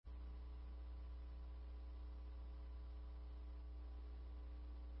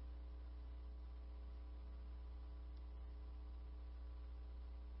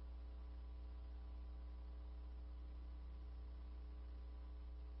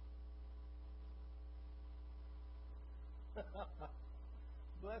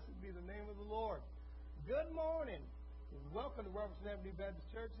Blessed be the name of the Lord. Good morning. Welcome to Robertson Avenue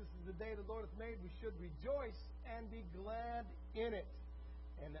Baptist Church. This is the day the Lord has made. We should rejoice and be glad in it.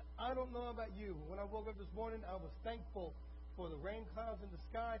 And I don't know about you, but when I woke up this morning, I was thankful for the rain clouds in the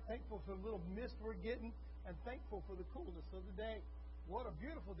sky, thankful for the little mist we're getting, and thankful for the coolness of the day. What a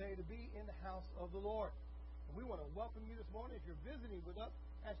beautiful day to be in the house of the Lord. And we want to welcome you this morning. If you're visiting with us,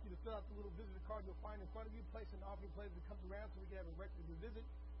 ask you to fill out the little visitor card you'll find in front of you, place an offering plate as it comes around so we can have a record of your visit.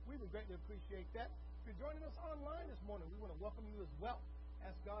 We would greatly appreciate that. If you're joining us online this morning, we want to welcome you as well.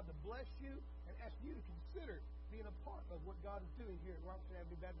 Ask God to bless you and ask you to consider being a part of what God is doing here at Robertson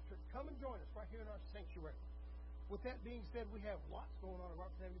Avenue Baptist Church. Come and join us right here in our sanctuary. With that being said, we have lots going on at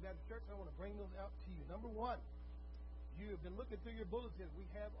Robertson Avenue Baptist Church. I want to bring those out to you. Number one, you have been looking through your bulletin. We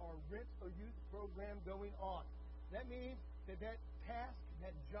have our Rent a Youth program going on. That means that task,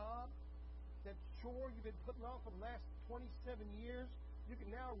 that job, that chore you've been putting off for the last 27 years, you can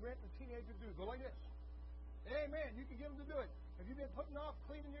now rent a teenager to do. Go like this. Amen. You can get them to do it. Have you been putting off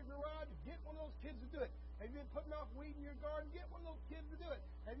cleaning your garage? Get one of those kids to do it. Have you been putting off weeding your garden? Get one of those kids to do it.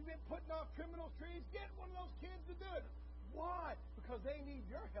 Have you been putting off trimming those trees? Get one of those kids to do it. Why? Because they need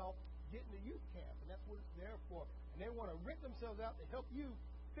your help getting to youth camp, and that's what it's there for. And they want to rent themselves out to help you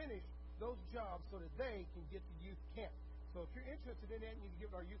finish those jobs so that they can get to youth camp. So if you're interested in that, you can give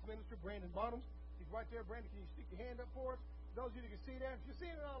it our youth minister, Brandon Bottoms. He's right there. Brandon, can you stick your hand up for us? Those of you that can see that, if you're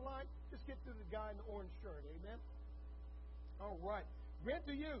seeing it online, just get to the guy in the orange shirt. Amen? All right. Rent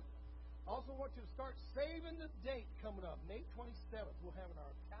to Youth. Also want you to start saving the date coming up. May 27th, we'll have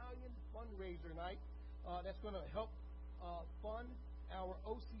our Italian fundraiser night. That's going to help fund our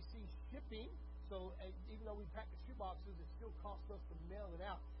OCC shipping. So even though we pack the shoe boxes, it still costs us to mail it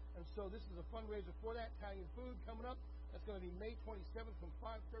out. And so this is a fundraiser for that. Italian food coming up. That's going to be May 27th from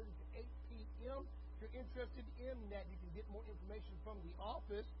 5:30 to 8 p.m. If you're interested in that, you can get more information from the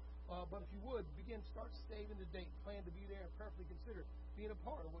office. But if you would, start saving the date. Plan to be there and prayerfully consider being a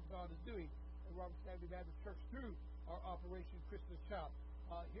part of what God is doing at Robertson Avenue Baptist Church through our Operation Christmas Child.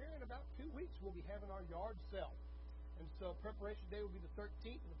 Here in about 2 weeks, we'll be having our yard sale. And so preparation day will be the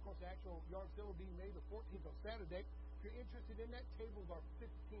 13th. And, of course, the actual yard sale will be May the 14th on Saturday. If you're interested in that, tables are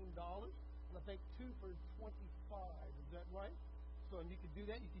 $15. And I think 2 for $25. Is that right? So, and you can do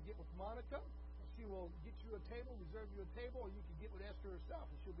that. You can get with Monica. She will get you a table, reserve you a table, or you can get with Esther herself,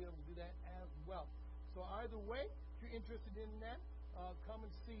 and she'll be able to do that as well. So either way, if you're interested in that, come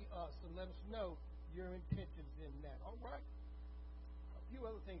and see us and let us know your intentions in that. All right. A few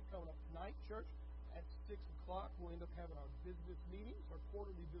other things coming up tonight, church. At 6 o'clock, we'll end up having our business meetings, our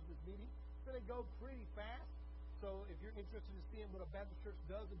quarterly business meeting. It's going to go pretty fast. So if you're interested in seeing what a Baptist church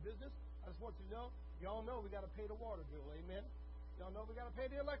does in business, I just want you to know, y'all know we got to pay the water bill. Amen. Y'all know we got to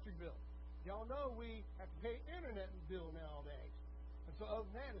pay the electric bill. Y'all know we have to pay internet bill nowadays. And so other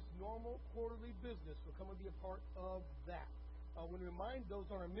than that, it's normal quarterly business. So come and be a part of that. I want to remind those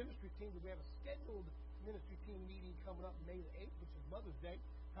on our ministry team that we have a scheduled ministry team meeting coming up May the 8th, which is Mother's Day.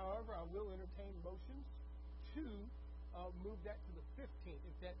 However, I will entertain motions to move that to the 15th,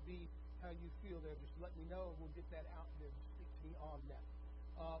 if that be how you feel there. Just let me know, and we'll get that out there. Just speak to me on that.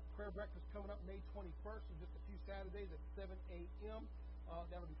 Prayer breakfast coming up May 21st, in just a few Saturdays at 7 a.m.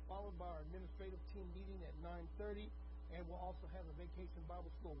 That will be followed by our administrative team meeting at 9:30, and we'll also have a Vacation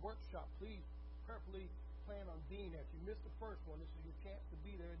Bible School workshop. Please prayerfully plan on being there. If you missed the first one, this is your chance to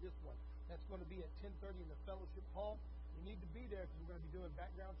be there in this one. That's going to be at 10:30 in the fellowship hall. You need to be there because we're going to be doing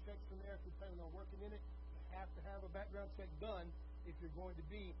background checks from there. If you're planning on working in it, you have to have a background check done if you're going to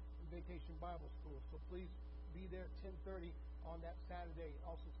be in Vacation Bible School. So please be there at 10:30 on that Saturday.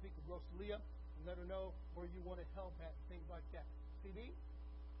 Also speak with Rosalia and let her know where you want to help at and things like that. CD?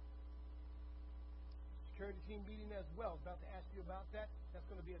 Security team meeting as well. About to ask you about that. That's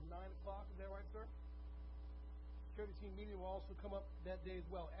going to be at 9 o'clock. Is that right, sir? Security team meeting will also come up that day as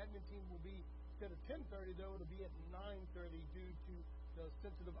well. Admin team will be, instead of 10:30, though, it'll be at 9:30 due to the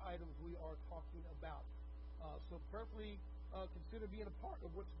sensitive items we are talking about. So prayerfully consider being a part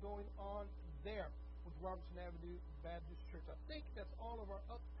of what's going on there with Robertson Avenue Baptist Church. I think that's all of our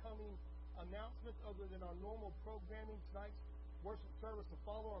upcoming announcements other than our normal programming. Tonight's worship service will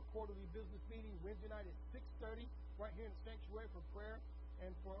follow our quarterly business meeting Wednesday night at 6:30 right here in the sanctuary for prayer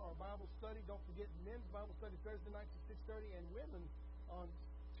and for our Bible study. Don't forget men's Bible study Thursday nights at 6:30 and women on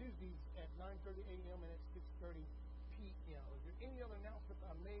Tuesdays at 9:30 a.m. and at 6:30 p.m. Is there any other announcements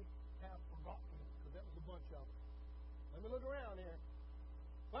I may have forgotten? Because that was a bunch of them. Let me look around here.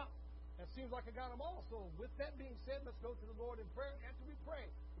 Well, that seems like I got them all. So with that being said, let's go to the Lord in prayer. After we pray,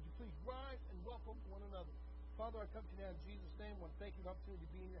 would you please rise and welcome one another? Father, I come to you now in Jesus' name. I want to thank you for the opportunity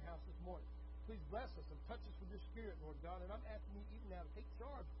to be in your house this morning. Please bless us and touch us with your Spirit, Lord God. And I'm asking you even now to take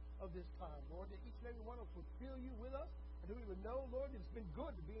charge of this time, Lord, that each and every one of us would feel you with us, and that we would know, Lord, that it's been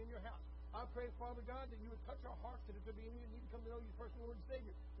good to be in your house. I pray, Father God, that you would touch our hearts, that if there be any that need to come to know you first, Lord and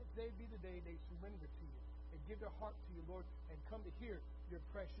Savior, that today be the day they surrender to you and give their heart to you, Lord, and come to hear your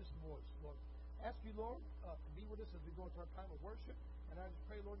precious voice, Lord. Ask you, Lord, to be with us as we go into our time of worship. And I just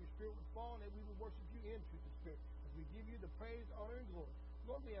pray, Lord, your Spirit would fall and that we would worship you in truth and spirit. As we give you the praise, honor, and glory.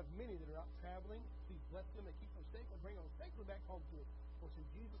 Lord, we have many that are out traveling. Please bless them and keep them safe and bring them safely back home to us. For it's in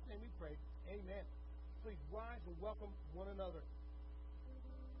Jesus' name we pray. Amen. Please rise and welcome one another.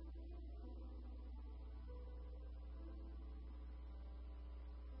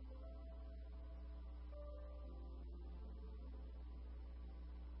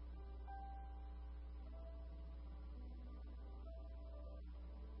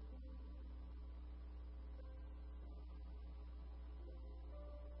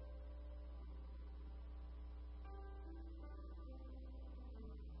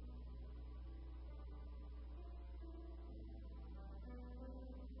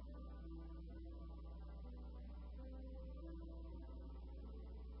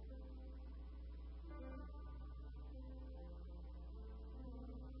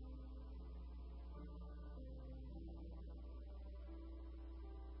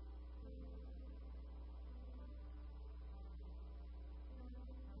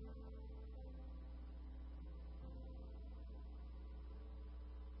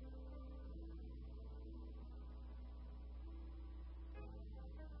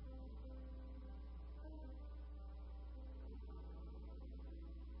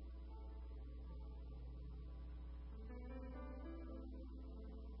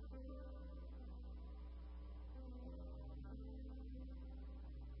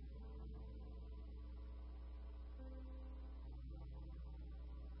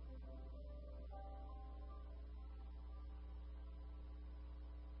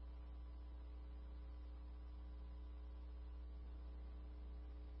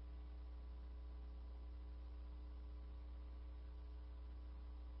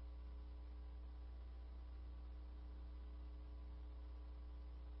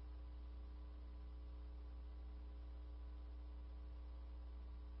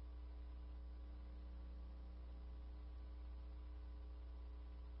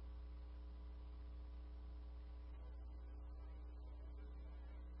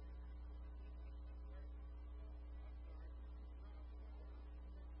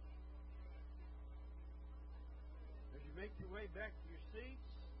 Make your way back to your seats.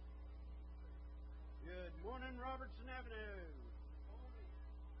 Good morning, Robertson Avenue.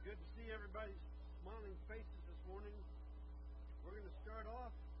 Good to see everybody's smiling faces this morning. We're going to start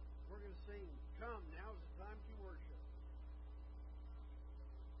off. We're going to sing, "Come, Now is the Time to Worship."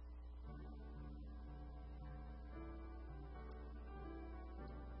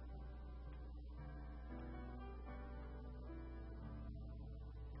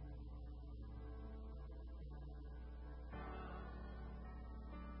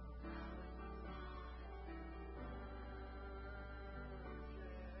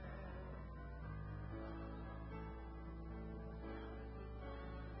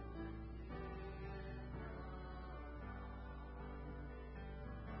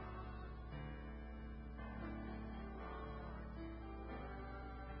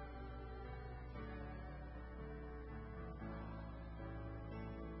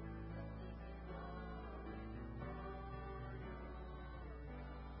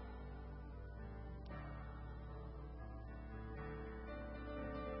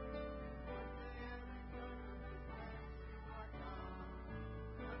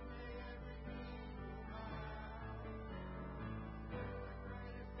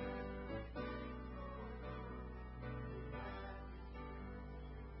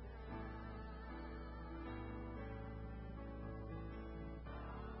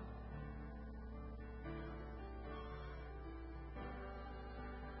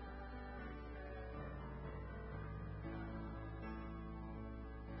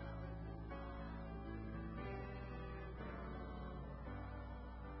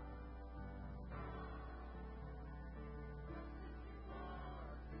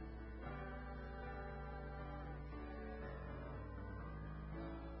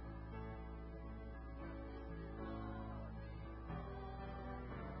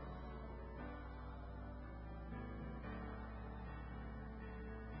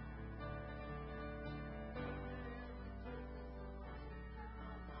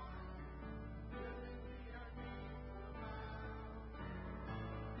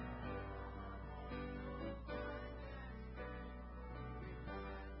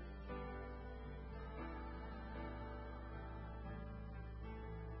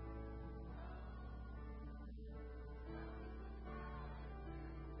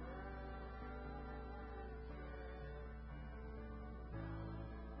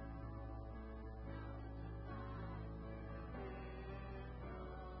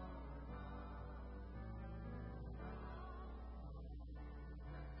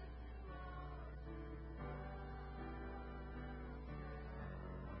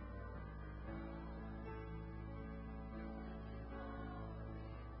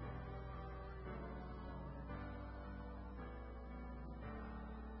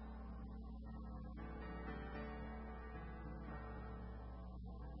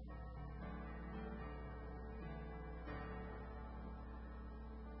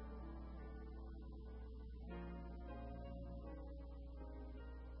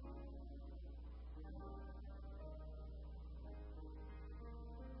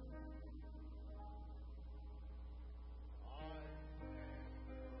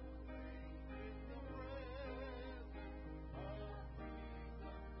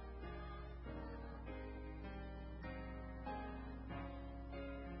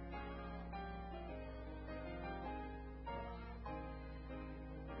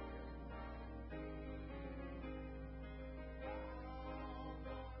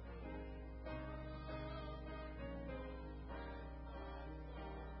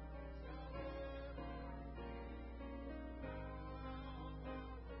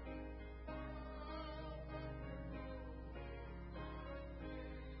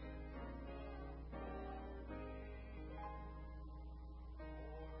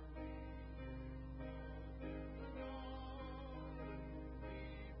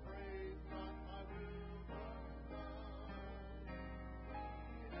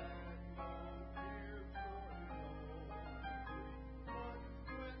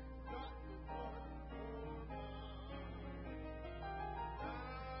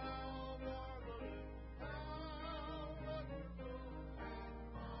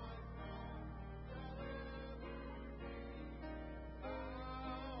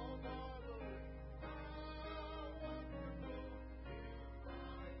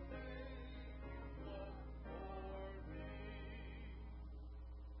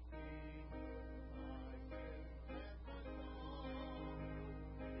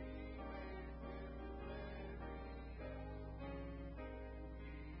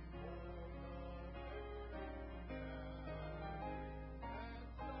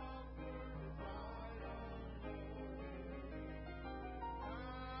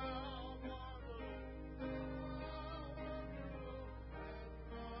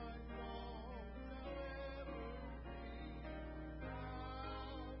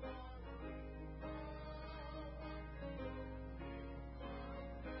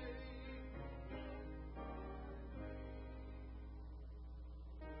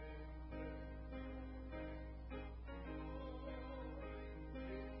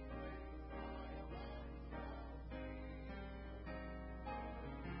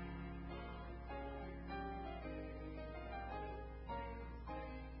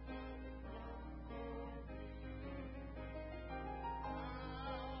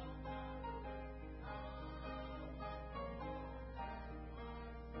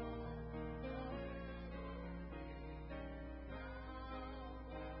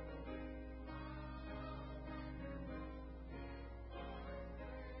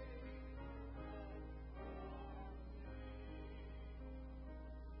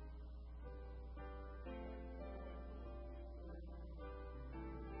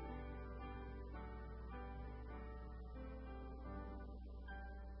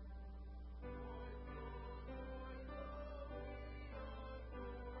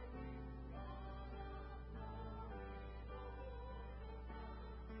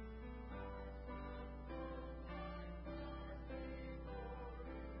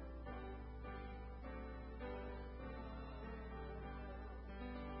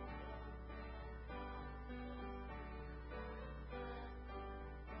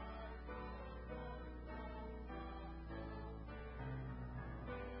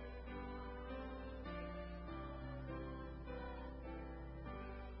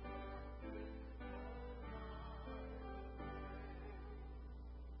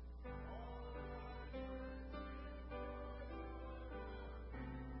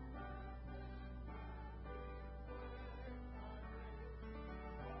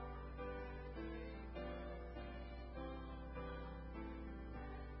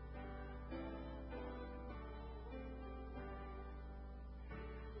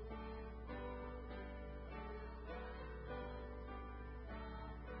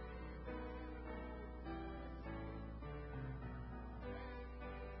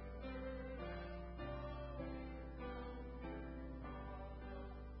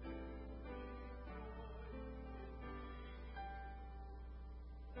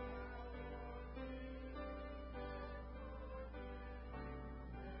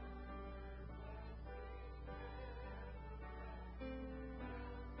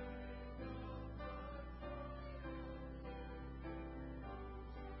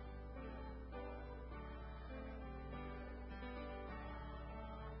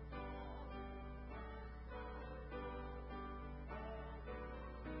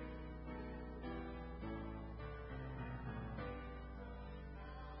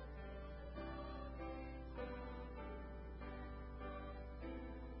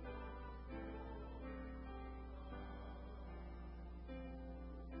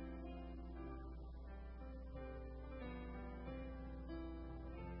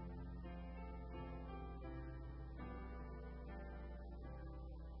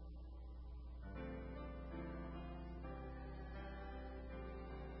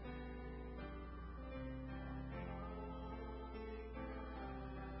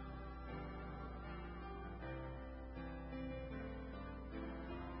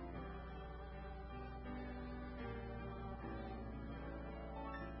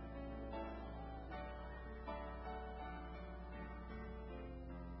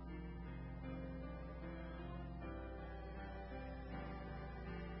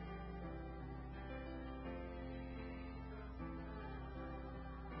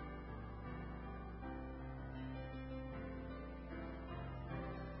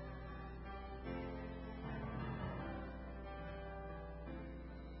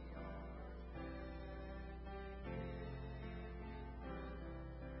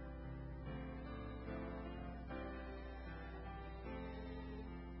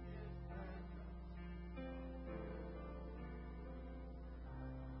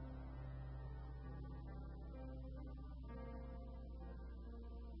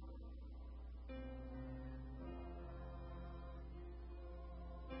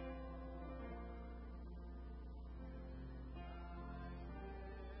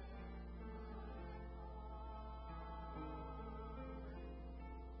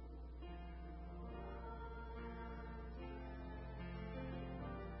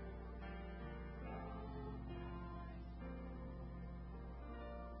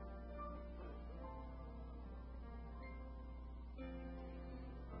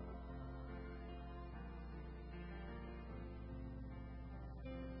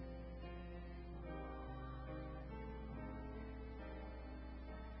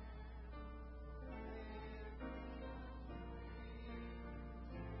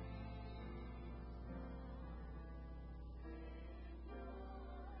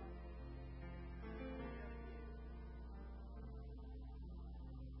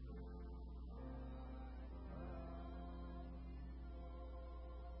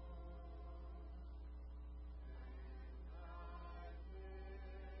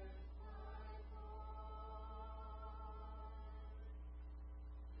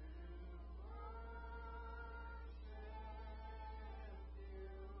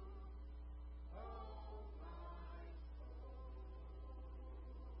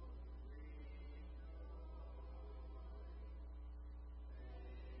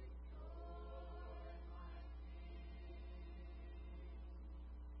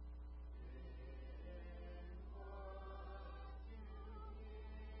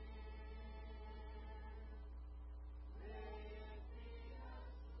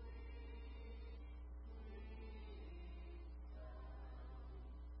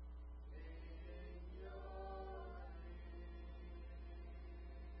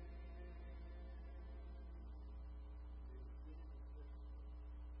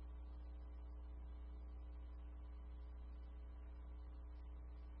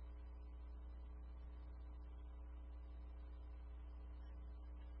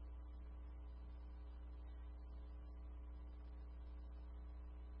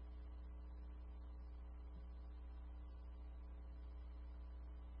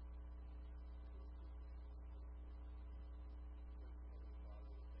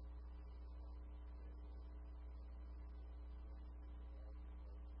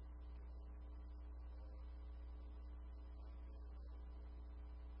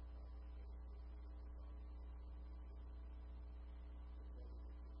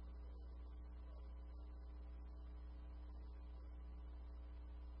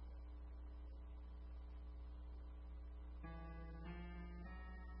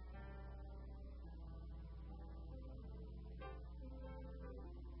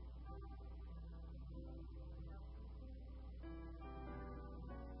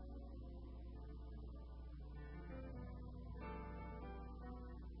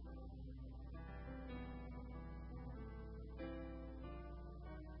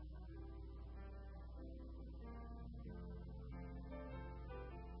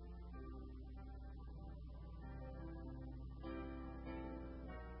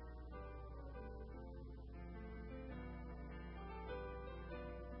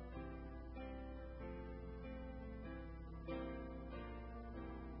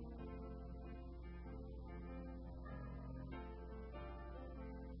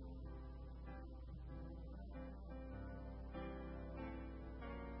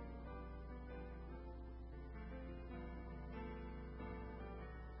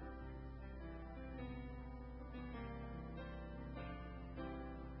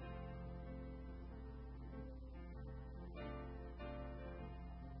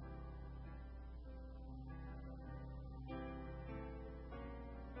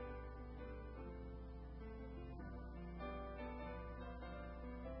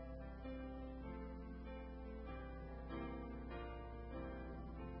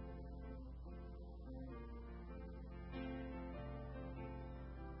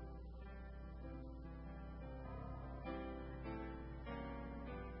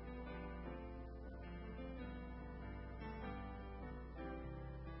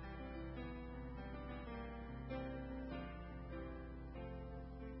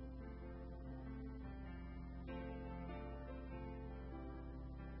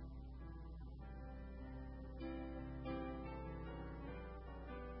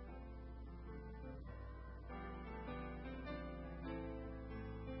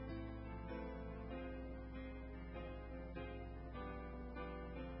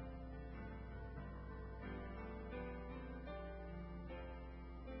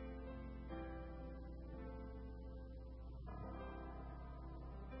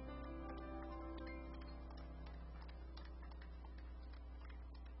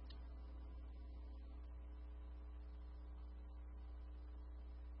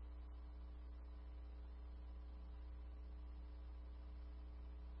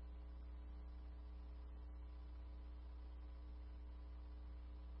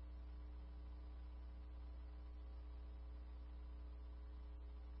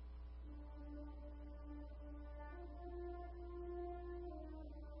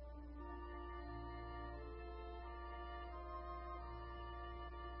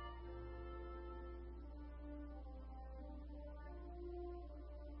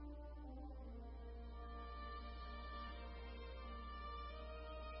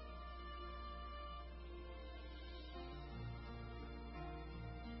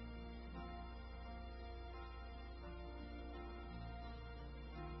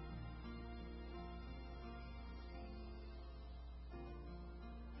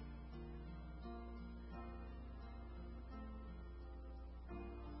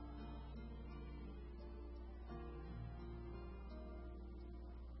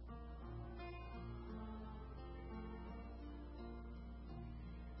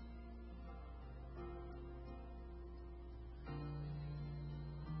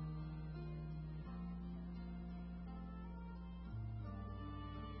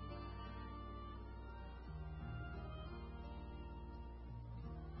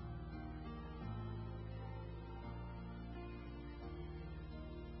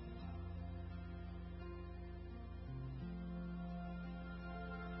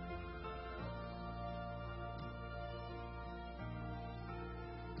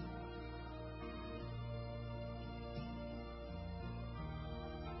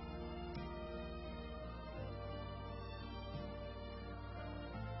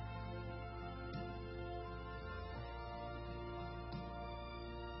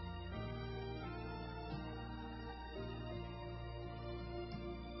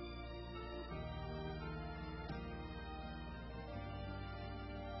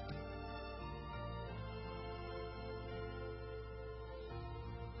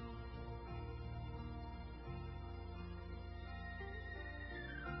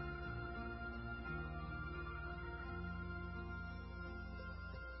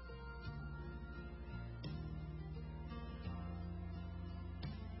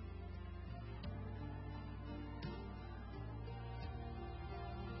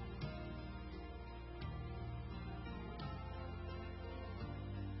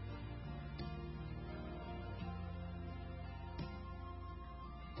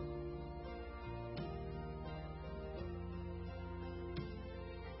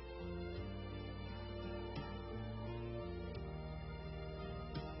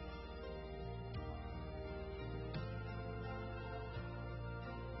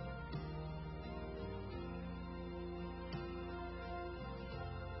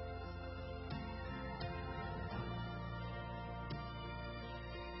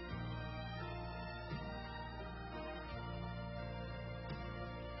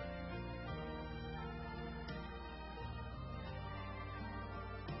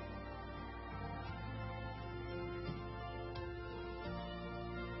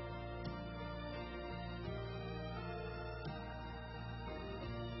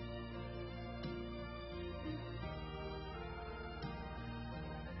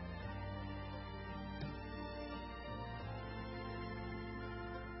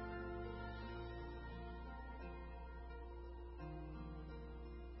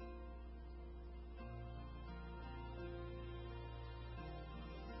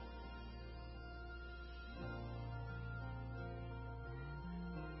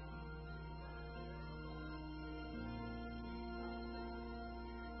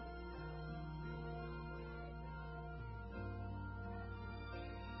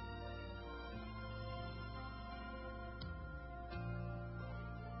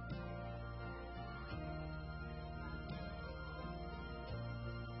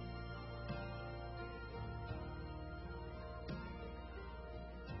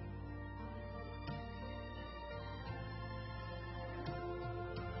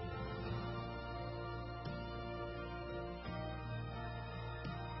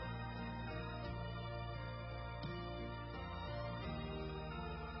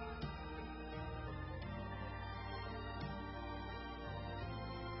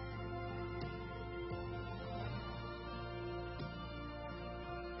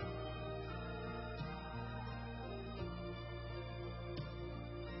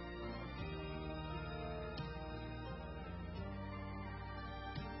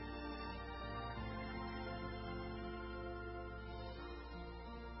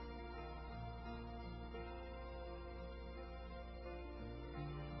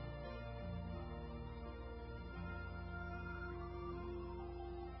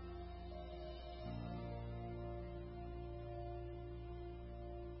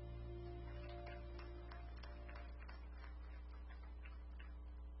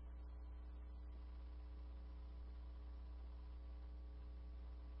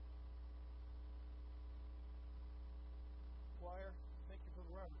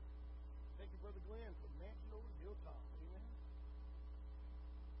 Glenn from Mansion over Hilltop. Amen.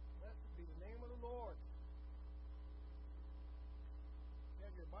 Blessed be the name of the Lord. If you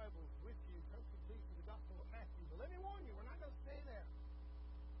have your Bibles with you, turn please to the Gospel of Matthew. But let me warn you, we're not going to stay there.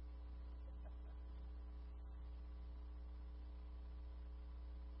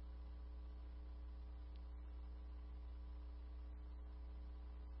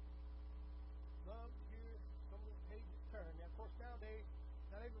 Love to hear some of the pages turn. Now, of course, nowadays,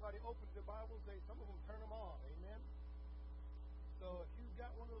 not everybody opens their Bibles. Some of them turn them on. Amen. So if you've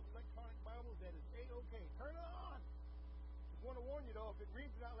got one of those electronic Bibles, that is A-OK. Turn it on. Just want to warn you, though, if it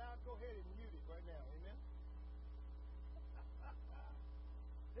reads it out loud, go ahead and mute it right now. Amen.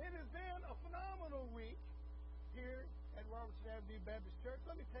 It has been a phenomenal week here at Robertson Avenue Baptist Church.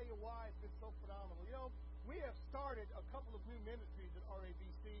 Let me tell you why it's been so phenomenal. You know, we have started a couple of new ministries at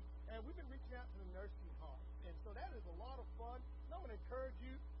RABC, and we've been reaching out to the nursing homes. And so that is a lot of fun. And I want to encourage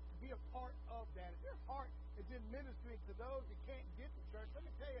you to be a part of that. If your heart is in ministering to those that can't get to church, let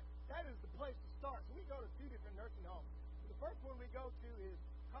me tell you, that is the place to start. So we go to 2 different nursing homes. The first one we go to is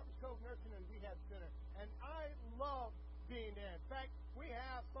Cottage Cove Nursing and Rehab Center. And I love being there. In fact, we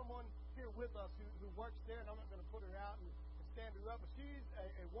have someone here with us who works there, and I'm not going to put her out and stand her up, but she's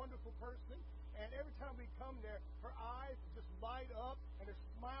a wonderful person. And every time we come there, her eyes just light up, and her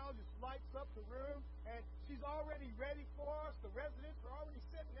smile just lights up the room. And she's already ready for us. The residents are already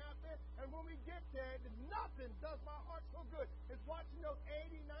sitting out there. And when we get there, nothing does my heart so good as watching those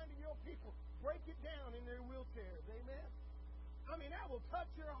 80, 90-year-old people break it down in their wheelchairs. Amen? I mean, that will touch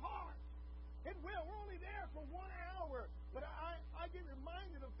your heart. It will. We're only there for 1 hour. But I get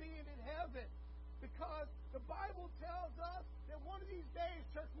reminded of being in heaven. Because the Bible tells us that one of these days,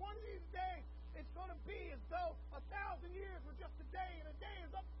 church, one of these days, it's going to be as though 1,000 years were just a day, and a day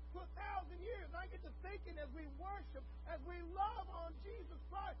is up to 1,000 years. And I get to thinking as we worship, as we love on Jesus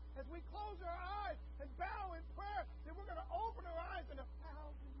Christ, as we close our eyes and bow in prayer, that we're going to open our eyes and 1,000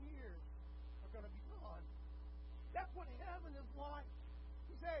 years are going to be gone. That's what heaven is like.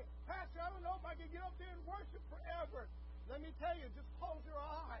 You say, Pastor, I don't know if I can get up there and worship forever. Let me tell you, just close your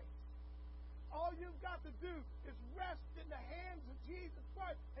eyes. All you've got to do is rest in the hands of Jesus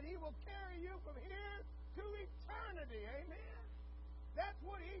Christ, and He will carry you from here to eternity. Amen? That's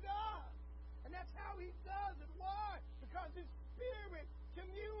what He does. And that's how He does it. Why? Because His Spirit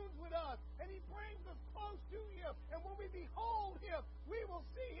communes with us, and He brings us close to Him. And when we behold Him, we will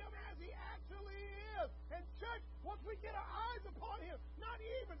see Him as He actually is. And church, once we get our eyes upon Him, not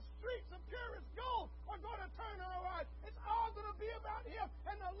even streets of purest gold are going to turn our eyes. It's all going to be about Him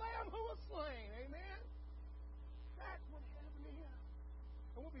and the Lamb who was slain. Amen? That's what heaven is.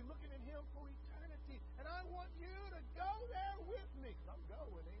 And we'll be looking at Him for eternity. And I want you to go there with me, because I'm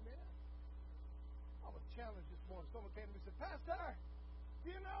going. Amen? I was challenged this morning. Someone came to me and said, Pastor,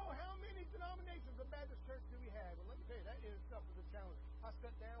 do you know how many denominations of Baptist church do we have? Well, let me tell you, that in itself is a challenge. I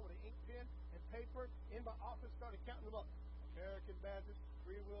sat down with an ink pen and paper in my office, started counting them up. American Baptist,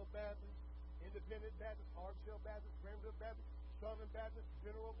 Free Will Baptist, Independent Baptist, Hardshell Baptist, Greenville Baptist, Southern Baptist,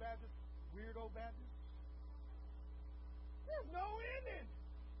 General Baptist, Weirdo Baptist. There's no ending.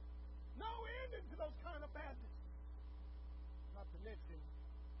 No ending to those kind of Baptists. Not to mention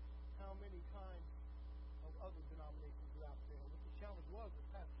how many kinds of other denominations are out there. What the challenge was,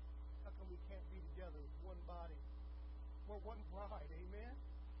 Pastor, how come we can't be together as one body? We're one bride, amen?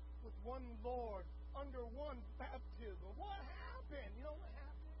 With one Lord, under one baptism. What happened? You know what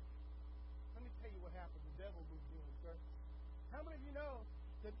happened? Let me tell you what happened. The devil moved in, sir. How many of you know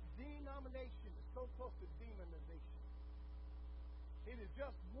that denomination is so close to demonization? It is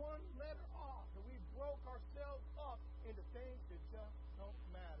just one letter off, and we broke ourselves up into things that just don't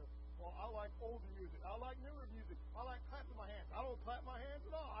matter. Well, I like older music. I like newer music. I like clapping my hands. I don't clap my hands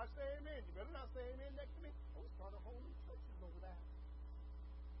at all. I say amen. You better not say amen next to me. Oh, we start a whole new churches over that.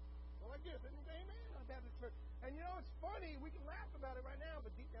 Well, I guess it's amen. I Baptist church. And you know, it's funny. We can laugh about it right now,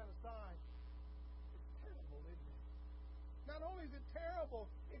 but deep down inside, it's terrible, isn't it? Not only is it terrible,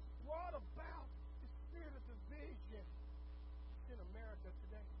 it's brought about the spirit of division in America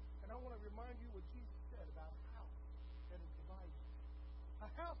today. And I want to remind you what Jesus said about a house that is divided. A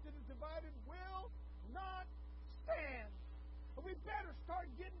house that is divided will not stand. But we better start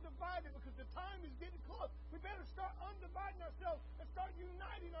getting divided because the time is getting close. We better start undividing ourselves and start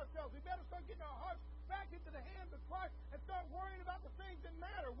uniting ourselves. We better start getting our hearts back into the hands of Christ and start worrying about the things that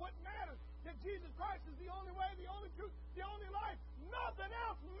matter. What matters? That Jesus Christ is the only way, the only truth, the only life. Nothing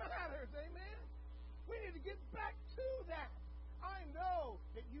else matters. Amen? We need to get back to that. I know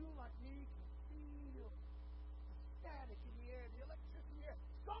that you, like me, can feel the static in the air, the electricity in the air.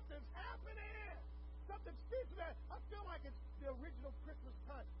 Something's happening. Something spiritual. I feel like back at the original Christmas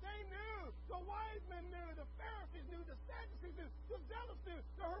time. They knew. The wise men knew. The Pharisees knew. The Sadducees knew. The Zealots knew.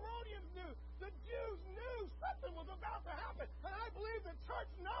 The Herodians knew. The Jews knew something was about to happen. And I believe the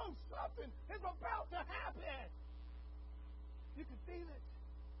church knows something is about to happen. You can feel it.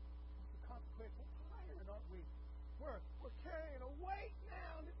 It's the consequence of tired, aren't we? We're carrying a weight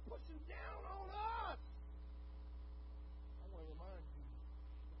now, and it's pushing down on us. I want to remind you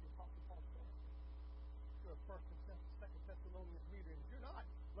what the Apostle Paul said. You're a First and Second Thessalonians reader, and if you're not,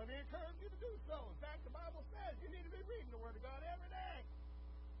 let me encourage you to do so. In fact, the Bible says you need to be reading the Word of God every day.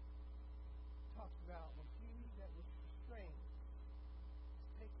 It talks about when he that was restrained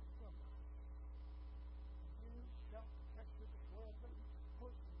is taken from us. You self-protection, this world may be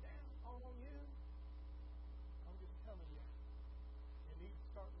pushing down on you. I'm just telling you, you need to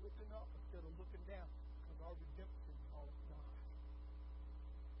start looking up instead of looking down, because our redemption draws nigh.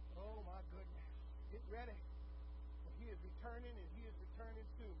 Oh my goodness. Get ready. For he is returning, and he is returning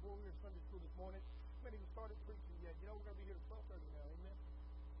soon. Boy, we were in Sunday school this morning. We haven't even started preaching yet. You know, we're going to be here at 12:30 now, amen?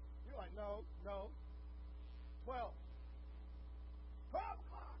 You're like, no. 12. 12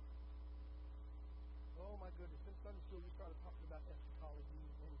 o'clock. Oh my goodness. In Sunday school, we started talking about eschatology,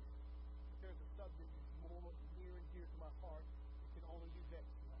 and there's a subject that's more near and dear to my heart. It can only be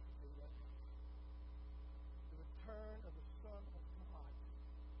vexing, I can tell you that. The return of the Son of God.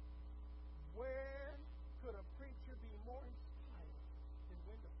 Where could a preacher be more inspired than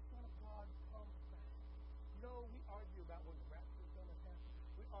when the Son of God comes back? You know, we argue about when the rapture is going to happen.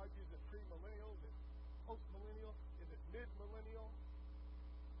 We argue, is it premillennial, is it postmillennial, is it mid-millennial?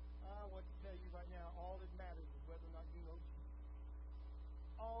 I want to tell you right now, all that matters is whether or not you know Jesus.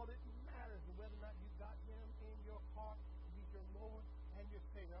 All that matters is whether or not you got him in your heart. He's your Lord and your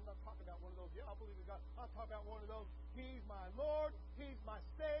Savior. I'm not talking about one of those, yeah, I believe in God. I'm talking about one of those, he's my Lord, he's my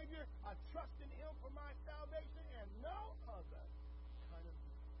Savior, I trust in him for my salvation, and no other kind of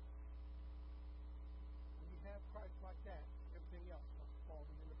deal. When you have Christ like that, everything else starts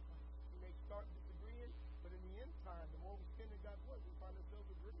falling into place. We may start disagreeing, but in the end time, the more we spend in God's Word, we find ourselves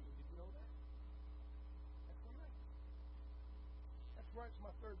agreeing. Did you know that? That's right. That's right. It's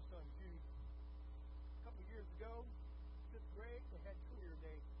my third son, Jude. A couple of years ago, 5th grade, they had career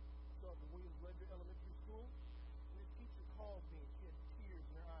day. So at the Williams Ledger Elementary School, and the teacher called me, and she had tears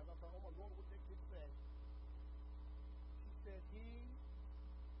in her eyes. I thought, oh my Lord, what did that kid say? She said he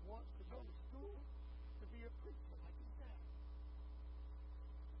wants to go to school to be a preacher like his dad.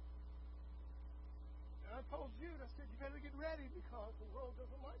 And I told Jude, I said, you better get ready, because the world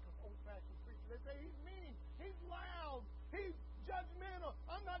doesn't like an old-fashioned preacher. They say he's mean, he's loud, he's judgmental.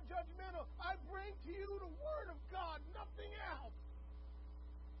 I'm not judgmental. I bring to you the Word of God, nothing else.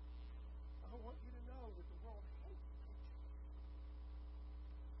 I want you to know that the world hates preachers.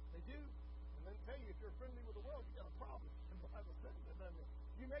 They do. And let me tell you, if you're friendly with the world, you got a problem. The Bible says that, doesn't it?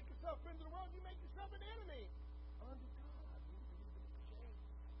 You make yourself friends with the world, you make yourself an enemy unto God. You need to be ashamed.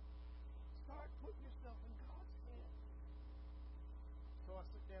 Start putting yourself in God's hands. So I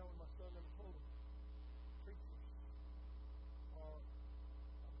sit down with my son and I told him, preachers are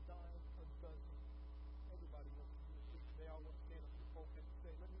a dime a dozen. Everybody wants to be a preacher. They all want to stand up to the pulpit and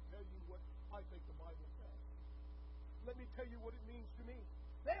say, let me tell you what I think the Bible says. Let me tell you what it means to me.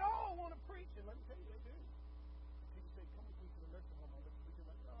 They all want to preach, and let me tell you, they do. People say, come with me to the nursing home. I'll let you preach.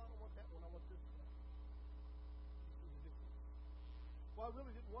 Like, no, I don't want that one. I want this one. You see the difference? Well, I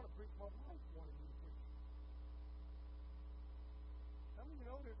really didn't want to preach. My wife wanted me to preach. How many of you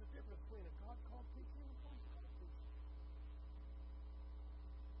know there's a difference between a God-called preacher and a wife-called preacher?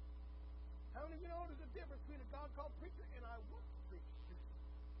 How many of you know there's a difference between a God-called preacher and I want to preach?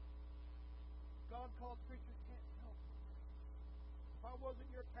 God-called preachers can't help it. If I wasn't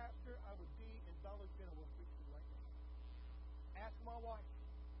your pastor, I would be in Dollar General preaching right now. Ask my wife.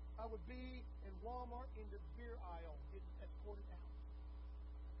 I would be in Walmart in the beer aisle getting escorted out.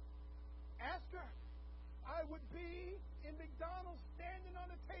 Ask her. I would be in McDonald's standing on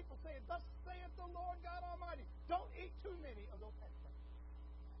the table saying, thus saith the Lord God Almighty. Don't eat too many of those hamburgers.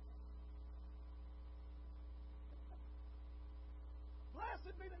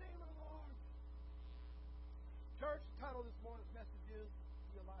 Blessed be the name of the Lord. Church, the title of this morning's message is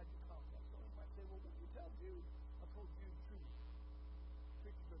The Elijah Complex. So you might say, well, what did you tell Jude? I told Jude the truth.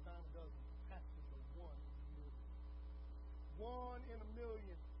 Preachers are a dime a dozen. Pastors are one in a million. One in a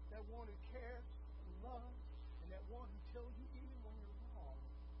million. That one who cares and loves, and that one who tells you even when you're wrong,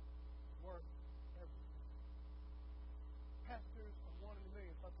 is worth everything. Pastors are one in a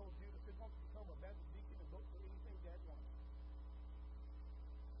million. So I told Jude, I said, why don't you become a Baptist deacon and vote for anything Dad wants?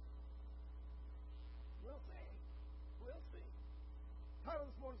 We'll see. We'll see. The title of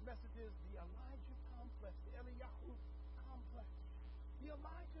this morning's message is The Elijah Complex, the Eliyahu complex. The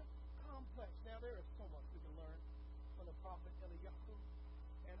Elijah complex. Now, there is so much we can learn from the prophet Eliyahu.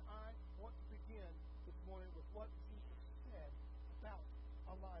 And I want to begin this morning with what Jesus said about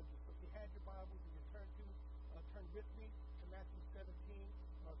Elijah. So if you had your Bibles and you turn with me to Matthew 17.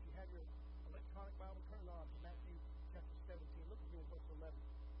 If you have your electronic Bible, turn on to Matthew chapter 17. Look at here in verse 11.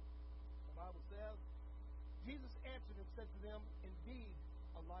 The Bible says, Jesus answered and said to them, indeed,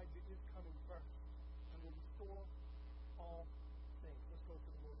 Elijah is coming first and will restore all things. Let's go to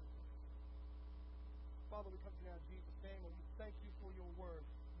the Lord in prayer. Father, we come to you now in Jesus' name, and we thank you for your word.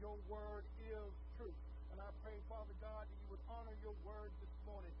 Your word is truth. And I pray, Father God, that you would honor your word this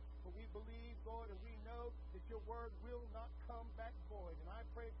morning. For we believe, Lord, and we know that your word will not come back void. And I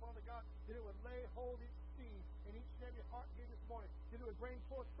pray, Father God, that it would lay hold its seed in each and every heart here this morning. That it would bring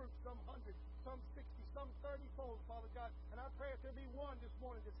forth fruit, some 100, some 60, some 30-fold, Father God. And I pray if there be one this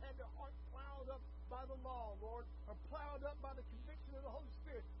morning that's had their heart plowed up by the law, Lord, or plowed up by the conviction of the Holy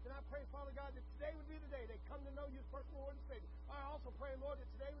Spirit, then I pray, Father God, that today would be the day they come to know you as personal Lord and Savior. I also pray, Lord, that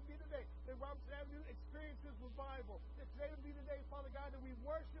today would be the day that Robertson Avenue experiences revival. That today would be the day, Father God, that we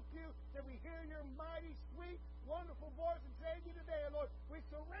worship you, that we hear your mighty, sweet, wonderful voice. And today be the day, Lord, we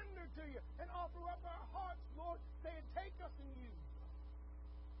surrender to you and offer up our hearts, Lord, saying, take us and use us.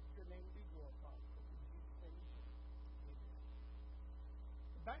 Your name will be glorified. In Jesus' name we pray. Amen.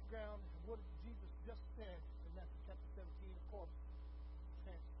 The background of what Jesus just said in Matthew chapter 17, of course,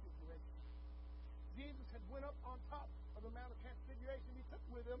 Transfiguration. Jesus had went up on top of the Mount of Transfiguration. He took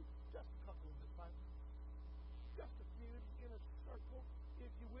with him just a couple of disciples, just a few in a circle, if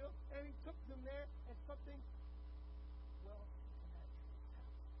you will, and he took them there, and something, well, natural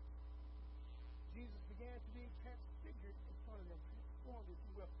happened. Jesus began to be transfigured in front of them, transformed, if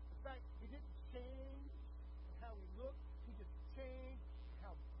you will. In fact, he didn't change in how he looked, he just changed in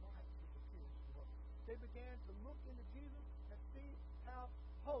how bright his appearance was. They began to look into Jesus and see how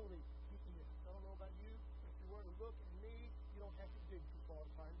holy he is. I don't know about you, if you were to look at me, you don't have to dig too far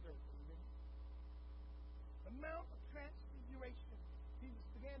to find dirt. Amen. The Mount of Transfiguration. Jesus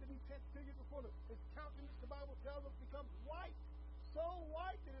began to be transfigured before them. His countenance, the Bible tells us, becomes white. So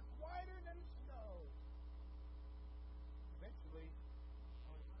white that it's whiter than snow. Eventually,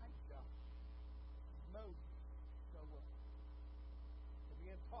 Elijah, Moses, show up. They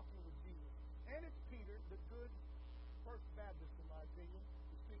began talking with Jesus. And it's Peter, the good First Baptist, in my opinion,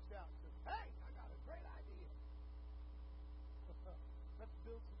 who speaks out and says, hey, I got a great idea. Let's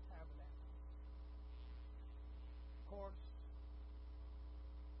build some tabernacles. Of course,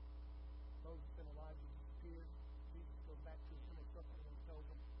 Moses and Elijah disappeared. Jesus goes back to his inner circle and tells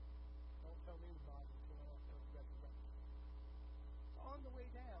them, don't tell anybody until I first resurrect. So on the way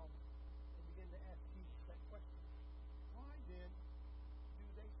down, they begin to ask Jesus that question. Why then do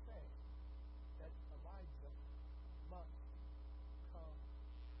they say that Elijah must come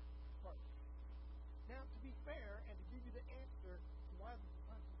first? Now, to be fair, and to give you the answer to why the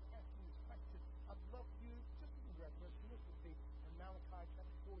disciples are asking this question, I'd love for you just to do reference to look with me in Malachi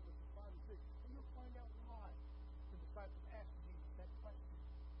chapter 4, verses 5 and 6, and you'll find out why the disciples asked Jesus that question.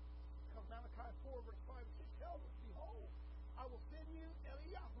 Because Malachi 4, verse 5 and 6 tells us, behold, I will send you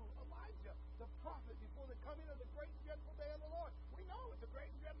Eliyahu, Elijah, the prophet, before the coming of the great and dreadful day of the Lord. We know what the great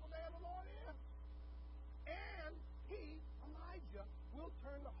and dreadful day of the Lord is. And he, Elijah, will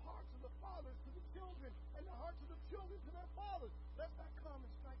turn the hearts of the fathers to the children, and the hearts of the children to their fathers, lest I come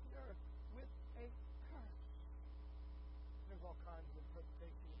and strike the earth with a curse. There's all kinds of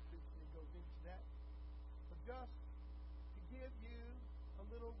interpretation and preaching that goes into that. But just to give you a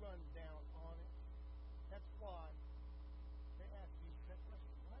little rundown on it, that's why they asked Jesus that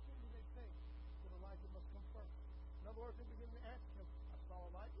question. Why do they think that Elijah must come first? In other words, they begin to ask him, I saw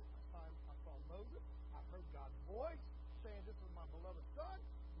Elijah, I saw Moses, I heard God's voice saying, this is my beloved son.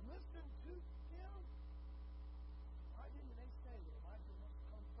 Listen to him. Why didn't they say that Elijah must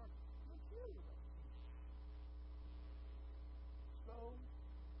come first? We're curious. So,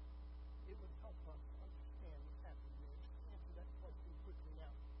 it would help us understand what's happening here. Just answer that question quickly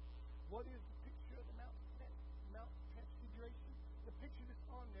now. What is the picture of the Mount Transfiguration? The picture that's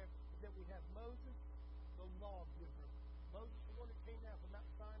on there is that we have Moses, the lawgiver. Moses, the one that came down from Mount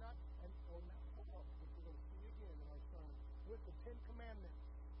Sinai, or Mount Horeb, which we're going to see again in our sermon, with the Ten Commandments.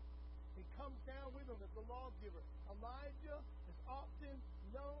 He comes down with them as the lawgiver. Elijah is often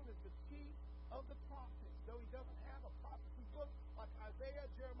known as the chief of the prophets, though he doesn't have a prophecy book like Isaiah,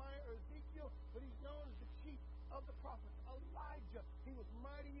 Jeremiah, or Ezekiel, but he's known as the chief of the prophets. Elijah, he was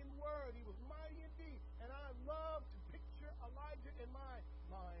mighty in word, he was mighty in deed, and I love to picture Elijah in my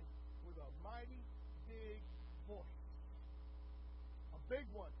mind with a mighty big voice. A big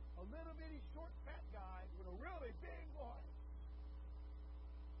one, a a little bitty short fat guy with a really big voice.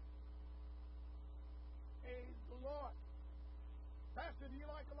 Praise the Lord. Pastor, do you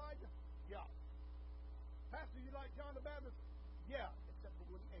like Elijah? Yeah. Pastor, you like John the Baptist? Yeah, except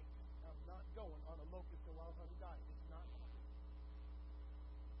for Woody H. I'm not going on a locust and wild honey diet. It's not happening.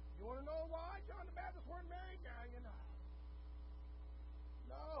 You want to know why John the Baptist weren't married? Now you know.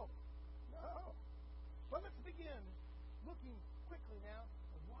 No. But let's begin looking quickly now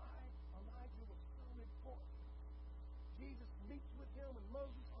at why Elijah was so important. Jesus meets with him and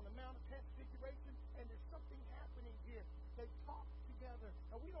Moses on the Mount of Transfiguration, and there's something happening here. They talk together,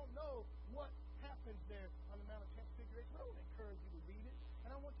 and we don't know what happens there on the Mount of Transfiguration. But I want to encourage you to read it, and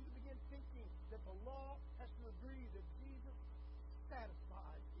I want you to begin thinking that the law has to agree that Jesus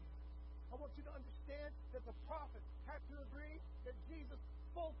satisfies it. I want you to understand that the prophets have to agree that Jesus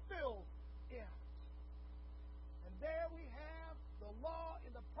fulfills it. And there we have the law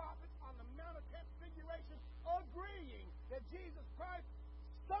and the prophets on the Mount of Transfiguration agreeing that Jesus Christ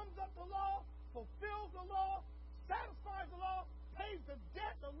sums up the law, fulfills the law, satisfies the law, pays the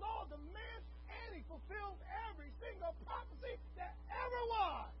debt the law demands, and he fulfills every single prophecy that ever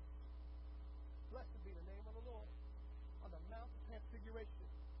was. Blessed be the name of the Lord on the Mount of Transfiguration.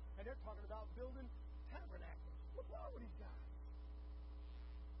 And they're talking about building tabernacles. What's wrong with these guys?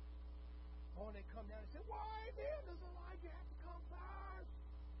 Oh, and they come down and say, why then does Elijah have to come first?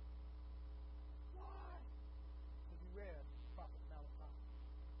 Why? Because you read the prophet Malachi.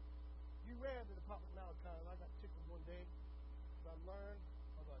 You read the prophet Malachi, and I got tickled one day because I learned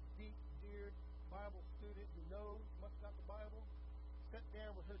of a deep-eared Bible student who knows much about the Bible. Sat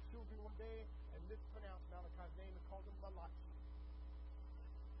down with her children one day and mispronounced Malachi's name and called him Malachi.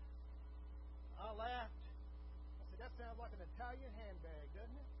 I laughed. I said, that sounds like an Italian handbag,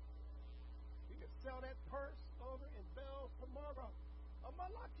 doesn't it? You could sell that purse over in Bell's tomorrow. A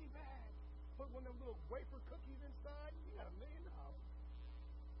Malachi bag. Put one of them little wafer cookies inside, you got $1 million.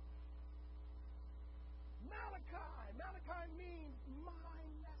 Malachi. Malachi means my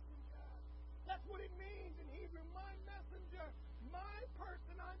messenger. That's what it means in Hebrew, my messenger. My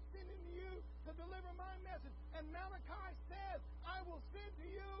person I'm sending to you to deliver my message. And Malachi says, I will send to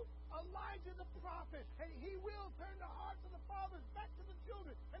you Elijah the prophet. And he will turn the hearts of the fathers back to the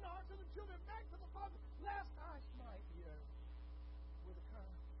children, and the hearts of the children back to the fathers, lest I smite the earth with a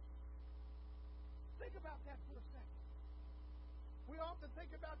curse. Think about that for a second. We often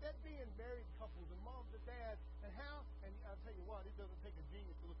think about that being married couples and moms and dads, and how, and I'll tell you what, it doesn't take a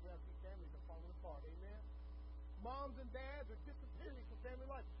genius to look around and see families are falling apart. Amen? Moms and dads are disappearing from family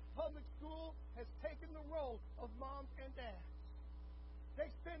life. Public school has taken the role of moms and dads. They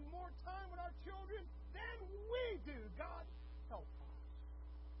spend more time with our children than we do. God help us.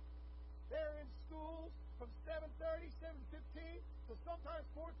 They're in schools from 7:30, 7:15 to sometimes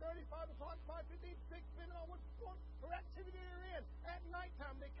 4:30, 5 o'clock, 5:15, 6, depending on what sport or activity they're in. At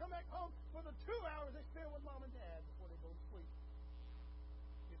nighttime, they come back home for the 2 hours they spend with mom and dad before they go to sleep.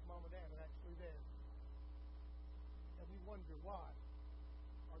 If mom and dad are actually there. And we wonder why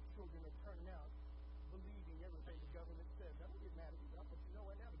our children are turning out believing everything the government says. Now, don't get mad at me. I'll let you know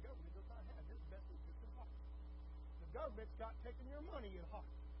right now the government does not have your best interest in heart. The government's got taking your money in heart.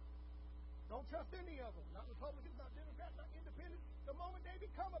 Don't trust any of them. Not Republicans, not Democrats, not independents. The moment they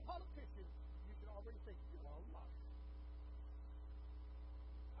become a politician, you can already think you're a liar.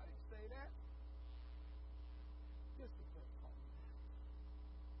 I didn't say that. Discipline taught me that.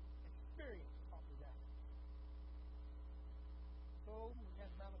 Experience taught me that. So,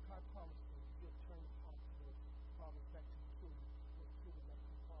 as Malachi promised them, he'll turn the hearts of the fathers back to the children, the children back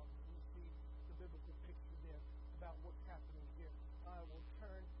to the fathers. We see the biblical picture there about what's happening here. I will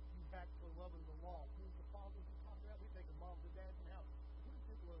turn you back to loving the law. Who's the fathers we're talking about? We think of moms and dads and how. Who do you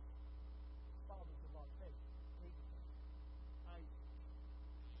think was the fathers of our faith? Abraham, Isaac,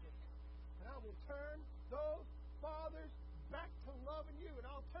 Jacob. And I will turn those fathers back to loving you, and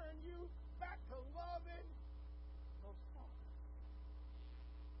I'll turn you back to loving those fathers.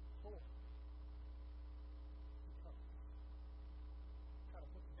 Because kind of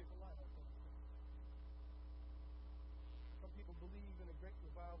puts a different light on things. Some people believe in a great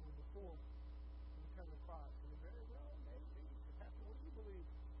revival before the return of Christ. And they very well may be. Pastor, what do you believe?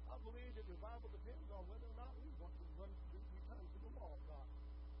 I believe that revival depends on whether or not we want to return to the law of God.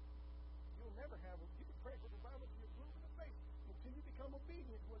 You'll never have, you can pray for revival till you're blue in the face. Until you become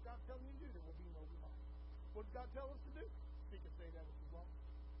obedient to what God's telling you to do, there will be no revival. What does God tell us to do? Speak and say that which is wrong.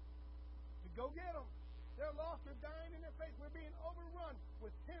 To go get them. They're lost, they're dying in their faith. We're being overrun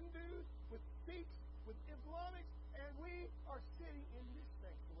with Hindus, with Sikhs, with Islamics, and we are sitting in this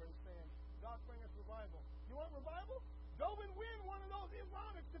sanctuary saying, God bring us revival. You want revival? Go and win one of those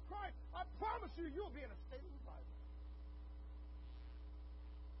Islamics to Christ. promise you, you'll be in a state of revival.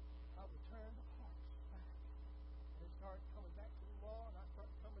 I will turn the hearts back. And they start coming back to the law, and I start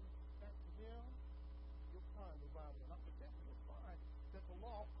coming back to them. You'll find revival. And after that, you'll find that the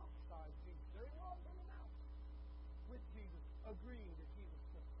law prophesied Jesus. There he was on the mountain with Jesus, agreeing that he was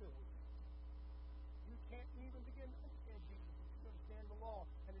fulfilled. You can't even begin to understand Jesus if you understand the law.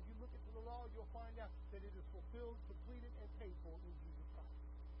 And as you look into the law, you'll find out that it is fulfilled, completed, and paid for in Jesus Christ.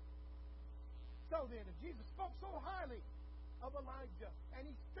 So then, if Jesus spoke so highly of Elijah, and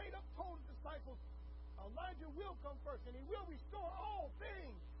he straight up told his disciples, Elijah will come first, and he will restore all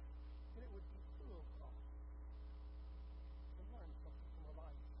things, and it would be true of us to learn something from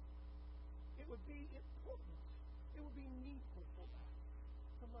Elijah. It would be important. It would be needful for us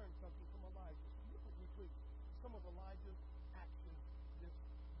to learn something from Elijah. So look with me, please, some of Elijah's actions this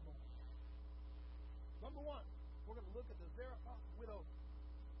morning. Number one, we're going to look at the Zarephath widow.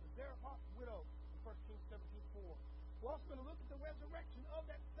 The Zarephath widow in 1 Kings 17:4. We're also going to look at the resurrection of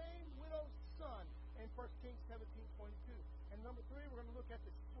that same widow's son in 1 Kings 17:22. And number three, we're going to look at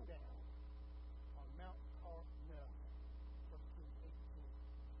the showdown on Mount Carmel, 1 Kings 18.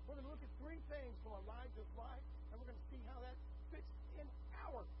 We're going to look at three things from Elijah's life, and we're going to see how that fits in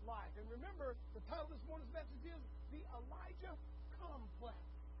our life. And remember, the title of this morning's message is The Elijah Complex.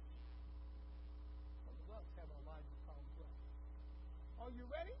 Some of us have an Elijah complex. Are you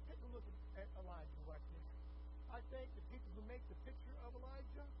ready? Take a look at Elijah right there. I think the people who make the picture of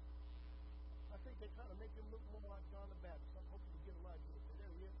Elijah, I think they kind of make him look more like John the Baptist. I'm hoping to get Elijah with me.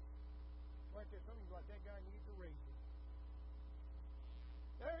 There he is. Right there. Some of you are like, that guy needs a raising.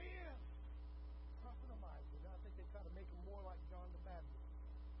 There he is. Prophet Elijah. Now I think they kind of make him more like John the Baptist.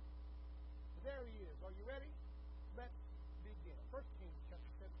 But there he is. Are you ready? Let's begin. 1 Kings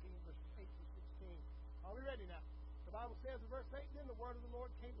chapter 17, verses 8 through 16. Are we ready now? The Bible says in verse 8, Then the word of the Lord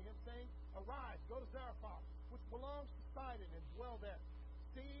came to him, saying, Arise, go to Zarephath, which belongs to Sidon, and dwell there.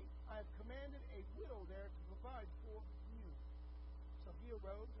 See, I have commanded a widow there to provide for you. So he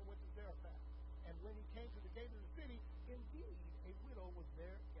arose and went to Zarephath. And when he came to the gate of the city, indeed a widow was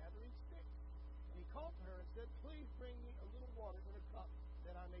there gathering sticks. And he called to her and said, Please bring me a little water in a cup,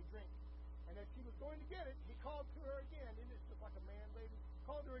 that I may drink. And as she was going to get it, he called to her again. Isn't it just like a man, lady?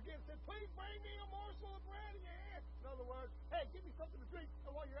 Called to her again and said, Please bring me a morsel of bread in your hand. In other words, hey, give me something to drink,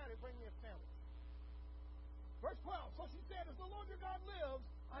 and while you're at it, bring me a sandwich. Verse 12, So she said, As the Lord your God lives,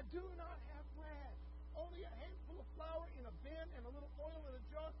 I do not have bread, only a handful of flour in a bin and a little oil in a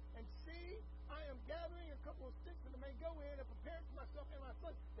jar. And see, I am gathering a couple of sticks that I may go in and prepare it for myself and my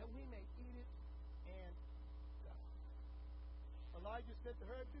son, that we may eat it and die. Elijah said to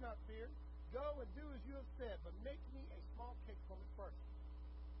her, Do not fear. Go and do as you have said, but make me a small cake from it first.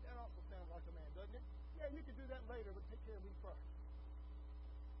 That also sounds like a man, doesn't it? Yeah, you can do that later, but take care of me first.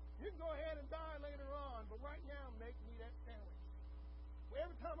 You can go ahead and die later on, but right now, make me that sandwich. Well,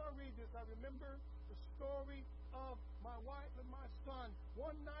 every time I read this, I remember the story of my wife and my son.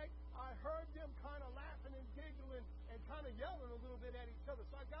 One night, I heard them kind of laughing and giggling and kind of yelling a little bit at each other.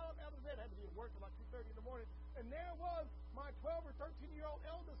 So I got up out of bed. I had to be at work at like 2:30 in the morning. And there was my 12 or 13-year-old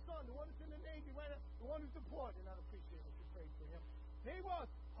eldest son, the one that's in the Navy right now, the one who's deployed. And I'd appreciate what you prayed for him. He was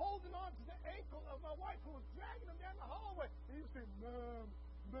holding on to the ankle of my wife, who was dragging him down the hallway. And he was saying, Mom,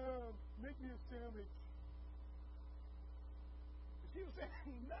 make me a sandwich. And she was saying,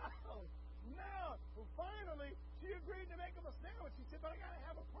 No. Well, finally, she agreed to make him a sandwich. She said, But I got to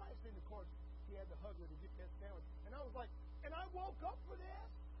have a price. And of course, he had to hug her to get that sandwich. And I was like, and I woke up for this?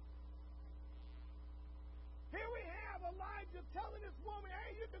 Here we have Elijah telling this woman,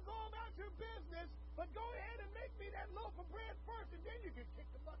 Hey, you can go about your business, but go ahead and make me that loaf of bread first, and then you can kick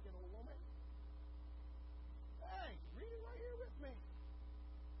the bucket, old woman. Hey, read it right here with me.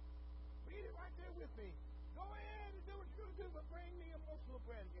 Read it right there with me. Go ahead and do what you're going to do, but bring me a morsel of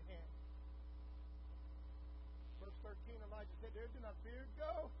bread in your hand. Verse 13, Elijah said, Do not fear.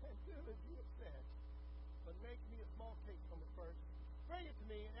 Go and do as you have said, but make me a small cake from it first. Bring it to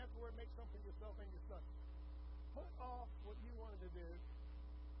me, and afterward make some for yourself and your son. Put off what you wanted to do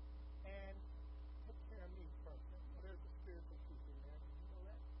and take care of me first. Now, there's the spiritual truth in there. Did you know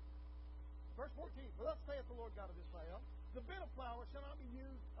that? Verse 14, For thus saith the Lord God of Israel, The bit of flour shall not be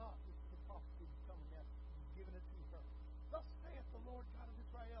used up. This is the prophecy coming down. He's giving it to her. Thus saith the Lord God of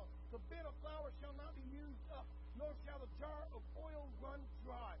Israel, The bit of flour shall not be used up, nor shall the jar of oil run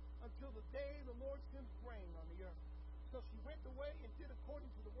dry, until the day the Lord sends rain on the earth. So she went away and did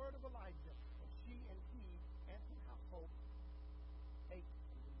according to the word of Elijah, and she and he and his household ate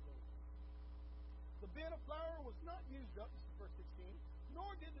from these days. The bin of flour was not used up, this is verse 16,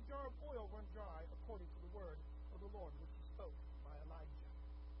 nor did the jar of oil run dry, according to the word of the Lord, which he spoke by Elijah.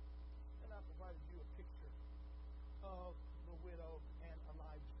 And I provide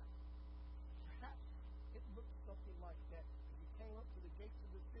came up to the gates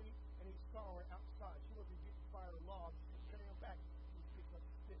of the city, and he saw her outside. She wasn't getting fire logs. She was carrying them back. She was picking up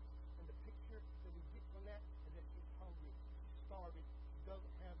sticks. And the picture that we get from that is that she's hungry. She's starving. She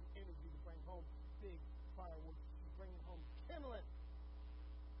doesn't have the energy to bring home big firewood. She's bringing home kindling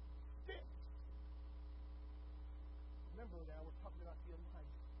sticks. Remember now, we're talking about the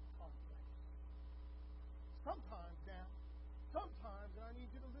Elijah complex. Sometimes, and I need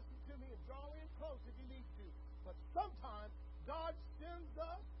you to listen to me and draw in close if you need to, but sometimes God sends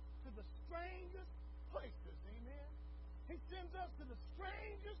us to the strangest places, amen? He sends us to the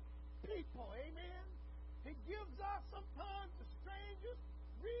strangest people, amen? He gives us sometimes the strangest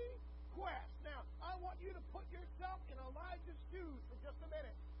requests. Now, I want you to put yourself in Elijah's shoes for just a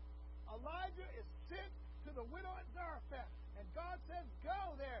minute. Elijah is sent to the widow at Zarephath. And God says, go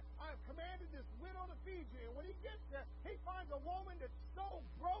there. I've commanded this widow to feed you. And when he gets there, he finds a woman that's so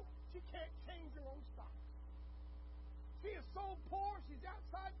broke, she can't change her own socks. She is so poor, she's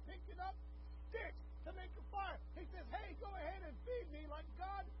outside picking up sticks to make a fire. He says, hey, go ahead and feed me like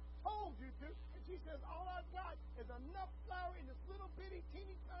God told you to. And she says, all I've got is enough flour in this little bitty,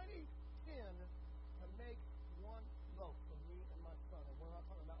 teeny, tiny tin to make one loaf for me and my son. And when I'm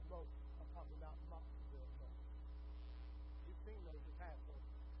talking about loaf, I'm talking about Knoxville loaf. You've seen those in Passover.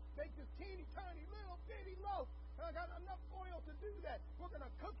 Make this teeny, tiny, little bitty loaf. And I got enough oil to do that. We're going to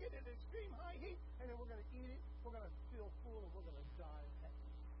cook it at extreme high heat, and then we're going to eat it. We're going to feel full, and we're going to die of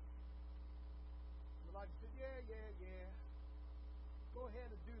happiness. Elijah said, yeah. Go ahead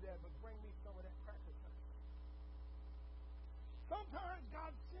and do that, but bring me some of that cracker time. Sometimes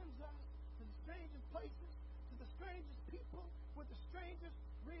God sends us to the strangest places, to the strangest people, with the strangest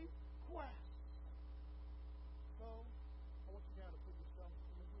requests. So, I want you now to put yourself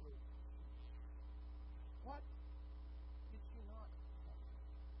in the Word. What did she not have?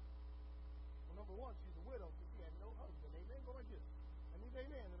 Well, number one, she's a widow because she had no husband. Amen? Go like this. That means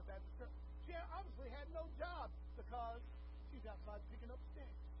amen in the Baptist church. She obviously had no job because she's outside picking up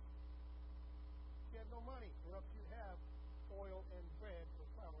sticks. She had no money, or else she'd have oil and bread or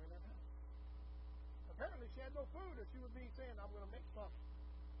flour in her house. Apparently, she had no food, or she would be saying, I'm going to make some.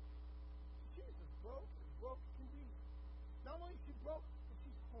 She's as broke can be. Not only is she broke, but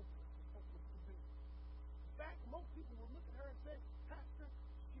she's hopeless to be. In fact, most people would look at her and say, Pastor,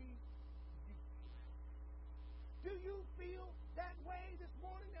 she's useless. Do you feel that way this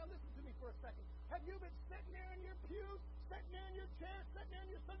morning? Now listen to me for a second. Have you been sitting there in your pews, sitting there in your chair, sitting there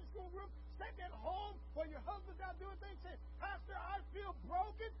in your Sunday school room, sitting at home while your husband's out doing things, saying, Pastor, I feel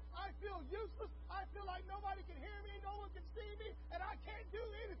broken, I feel useless, I feel like nobody can hear me, no one can see me, and I can't do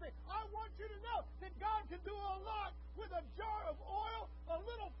anything. I want you to know that God can do a lot with a jar of oil, a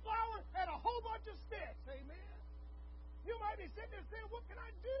little flour, and a whole bunch of sticks. Amen? You might be sitting there saying, what can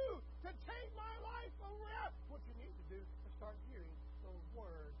I do to change my life around? What you need to do is start hearing the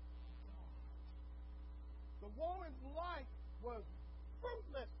Word of God. The woman's life was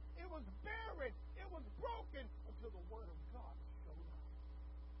fruitless. It was barren. It was broken until the Word of God showed up.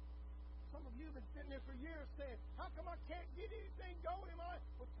 Some of you have been sitting there for years saying, how come I can't get anything going in my life?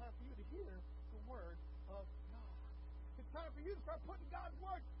 Well, it's time for you to hear the Word of God. It's time for you to start putting God's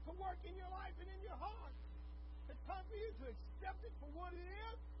Word to work in your life and in your heart. It's time for you to accept it for what it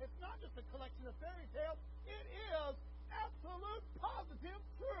is. It's not just a collection of fairy tales. It is absolute, positive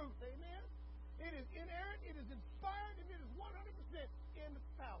truth. Amen? It is inerrant, it is inspired, and it is 100%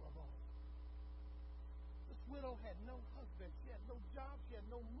 infallible. This widow had no husband. She had no job. She had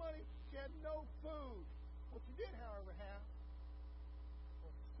no money. She had no food. What she did, however, have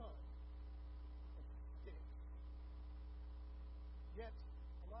was a son and some sticks. Yet,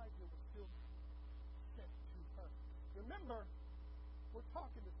 Elijah was still sent to her. Remember, we're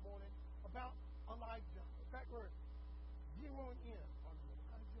talking this morning about Elijah. In fact, we're zeroing in on the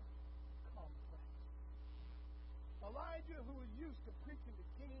Elijah complex. Elijah, who was used to preaching to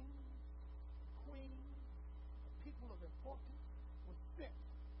kings, queens, and people of importance, was sent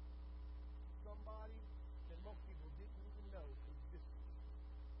to somebody that most people didn't even know existed.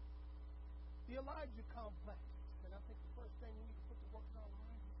 The Elijah complex. And I think the first thing we need to put to work in our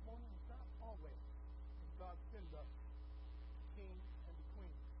lives this morning is not always does God send us the king and the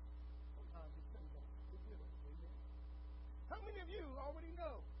queen. Sometimes He sends us the widows. Amen. How many of you already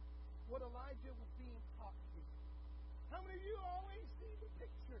know what Elijah was being taught to? How many of you always see the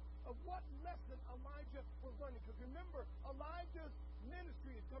picture of what lesson Elijah was learning? Because remember, Elijah's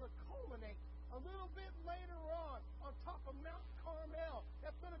ministry is going to culminate a little bit later on top of Mount Carmel.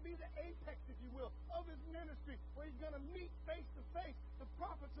 That's going to be the apex, if you will, of his ministry, where he's going to meet face to face the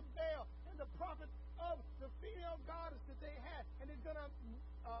prophets of Baal and the prophets of the female goddess that they had. And he's going to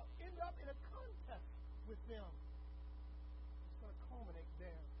end up in a contest with them. It's going culminate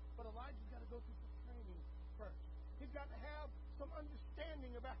there. But Elijah's got to go through some training first. He's got to have some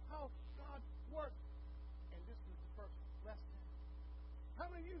understanding about how God works. And this is the first lesson. How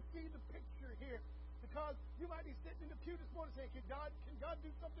many of you see the picture here? Because you might be sitting in the pew this morning saying, can God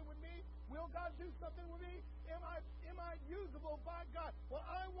do something with me? Will God do something with me? Am I usable by God? Well,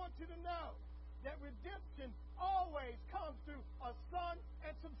 I want you to know that redemption always comes through a son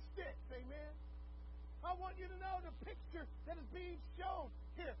and some sticks. Amen? I want you to know the picture that is being shown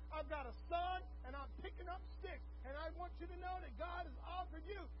here. I've got a son, and I'm picking up sticks. And I want you to know that God has offered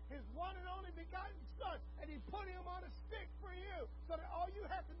you His one and only begotten Son, and He put Him on a stick for you, so that all you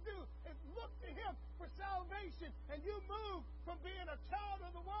have to do is look to Him for salvation, and you move from being a child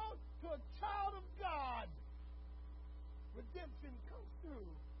of the world to a child of God. Redemption comes through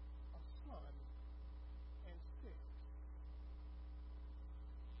a son and sticks.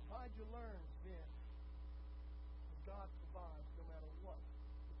 Elijah learns then God provides no matter what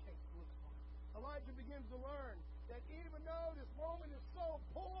the case looks like. Elijah begins to learn that even though this woman is so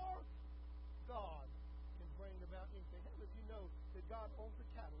poor, God can bring about anything. How many of you know that God owns the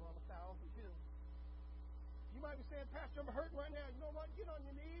cattle on 1,000 hills? You might be saying, Pastor, I'm hurting right now. You know what? Get on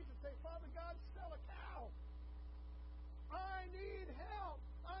your knees and say, Father God, sell a cow. I need help.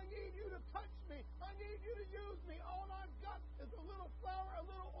 I need you to touch me. I need you to use me. All I've got is a little flour, a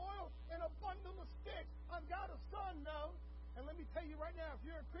little oil, and a bundle of sticks. I've got a son, though. And let me tell you right now, if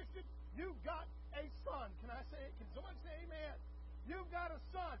you're a Christian, you've got a son. Can I say it? Can someone say amen? You've got a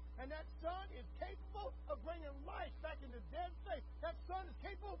son, and that son is capable of bringing life back into dead faith. That son is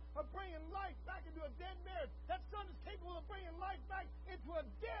capable of bringing life back into a dead marriage. That son is capable of bringing life back into a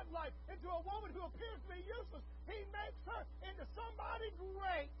dead life, into a woman who appears to be useless. He makes her into somebody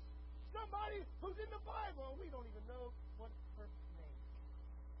great, somebody who's in the Bible, and we don't even know what her name is.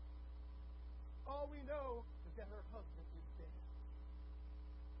 All we know is that her husband is dead.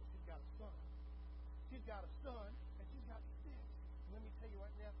 But she's got a son. She's got a son, and she's got sticks. Let me tell you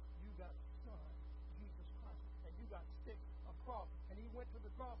right now, you got a son, Jesus Christ, and you got sticks, a cross, and He went to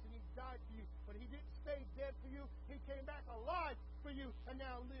the cross and He died for you, but He didn't stay dead for you. He came back alive for you, and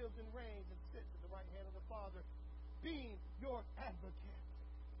now lives and reigns and sits at the right hand of the Father, being your advocate.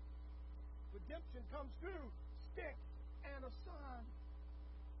 Redemption comes through sticks and a son.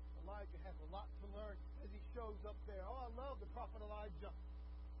 Elijah has a lot to learn as he shows up there. Oh, I love the prophet Elijah.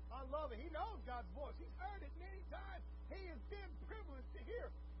 I love it. He knows God's voice. He's heard it many times. He has been privileged to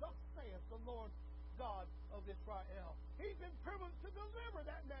hear, thus saith the Lord God of Israel. He's been privileged to deliver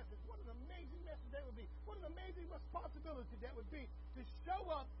that message. What an amazing message that would be. What an amazing responsibility that would be to show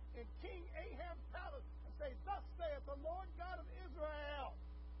up in King Ahab's palace and say, thus saith the Lord God of Israel.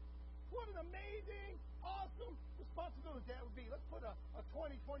 What an amazing, awesome responsibility that would be. Let's put a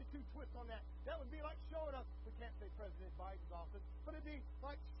 2022 twist on that. That would be like showing up, we can't say President Biden's office, but it'd be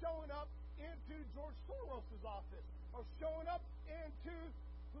like showing up into George Soros' office, or showing up into,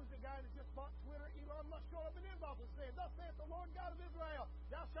 who's the guy that just bought Twitter, Elon Musk, showing up in his office saying, thus saith the Lord God of Israel,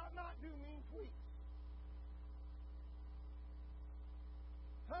 thou shalt not do mean tweets.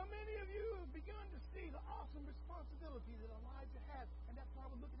 How many of you have begun to see the awesome responsibility that Elijah has? And that's why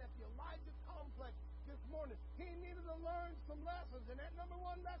we're looking at the Elijah complex this morning. He needed to learn some lessons, and that number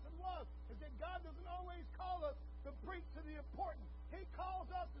one lesson is that God doesn't always call us to preach to the important. He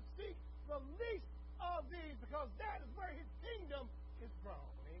calls us to seek the least of these, because that is where His kingdom is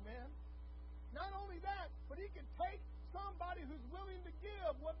grown. Amen? Not only that, but He can take somebody who's willing to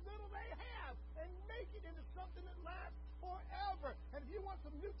give what little they have and make it into something that lasts forever. And if you want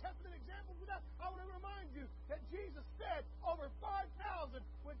some New Testament examples of that, I want to remind you that Jesus fed over 5,000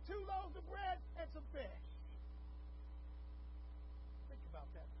 with 2 loaves of bread and some fish. Think about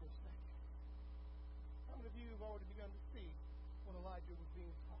that for a second. How many of you have already begun to see what Elijah was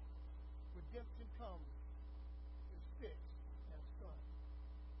being taught? Redemption comes through sticks and a son.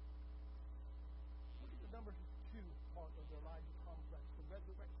 Look at the number 2 part of the Elijah complex, the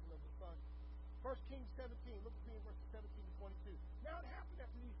resurrection of the son. 1 Kings 17, look at me in verses 17 to 22. Now it happened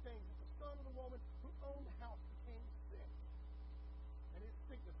after these things that the son of the woman who owned the house became sick. And his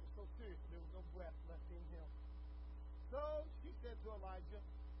sickness was so serious that there was no breath left in him. So she said to Elijah,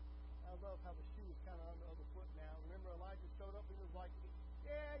 I love how the shoe is kind of on the other foot now. Remember, Elijah showed up and was like,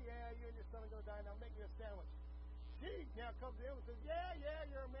 yeah, you and your son are going to die. Now make me a sandwich. She now comes in and says, yeah,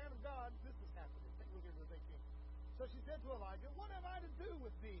 you're a man of God. This is happening. Take a look at what they came. So she said to Elijah, what have I to do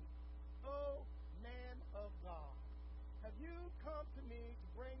with thee, O man of God? Have you come to me to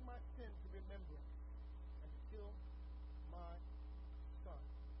bring my sin to remembrance and to kill my son?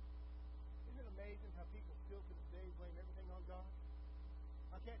 Isn't it amazing how people still to this day blame everything on God?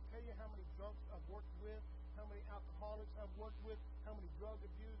 I can't tell you how many drunks I've worked with, how many alcoholics I've worked with, how many drug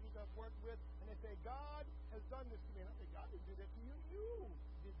abusers I've worked with, and they say, God has done this to me. And I say, God didn't do that to you. You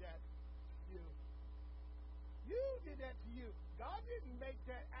did that to you. You did that to you. God didn't make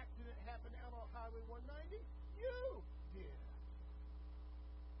that accident happen out on Highway 190. You did.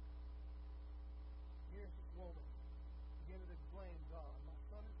 Here's this woman beginning to blame God. My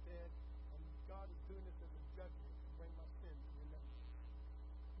son is dead, and God is doing this as a judgment to bring my sin to remembrance.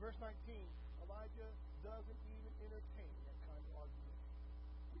 Verse 19, Elijah doesn't even entertain that kind of argument.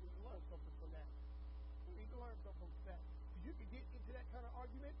 We need to learn something from that. We need to learn something from that. Because you can get into that kind of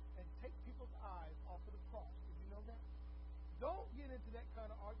argument and take people's eyes off of the cross. Did you know that? Don't get into that kind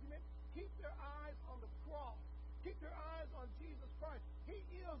of argument. Keep their eyes on the cross. Keep their eyes on Jesus Christ. He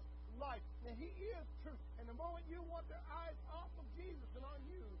is life, and He is truth. And the moment you want their eyes off of Jesus and on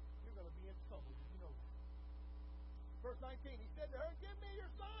you, you're going to be in trouble. Did you know that? Verse 19, he said to her, give me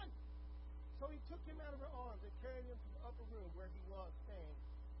your son. So he took him out of her arms and carried him to the upper room where he was staying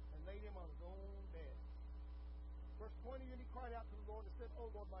and laid him on his own bed. Verse 20, and he cried out to the Lord and said, O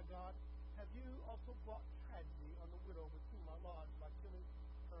Lord my God, have you also brought tragedy on the widow with whom I lodged by killing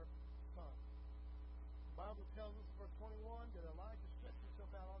her son? The Bible tells us, verse 21, that Elijah stretched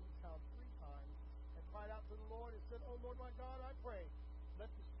himself out on the child 3 times and cried out to the Lord and said, O Lord my God, I pray, let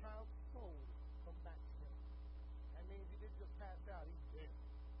this child's soul come back to him. That means he didn't just pass out, he's dead.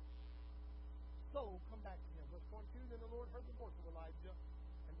 Soul come back to him. Verse 22, then the Lord heard the voice of Elijah,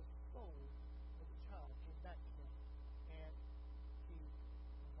 and the soul of the child came back to him, and he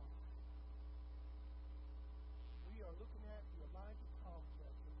revived. We are looking at the Elijah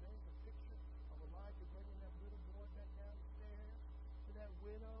complex, and there's a picture of Elijah bringing that little boy back down the stairs to that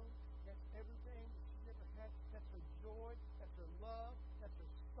widow. That's everything that she ever had. That's her joy. That's her love. That's her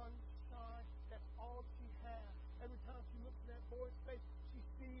sunshine. That's all she has. Every time she looks in that boy's face, she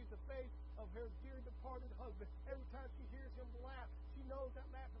sees the face of her dear departed husband. Every time she hears him laugh, she knows that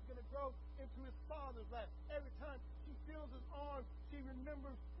laugh is going to grow into his father's laugh. Every time she feels his arms, she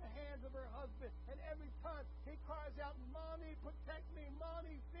remembers the hands of her husband. And every time he cries out, Mommy, protect me.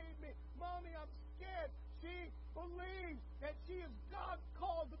 Mommy, feed me. Mommy, I'm scared. She believes that she is God's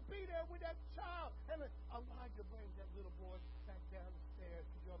called to be there with that child. And Elijah brings that little boy back down the stairs.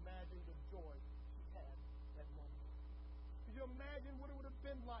 Could you imagine the joy she had that moment? Could you imagine what it would have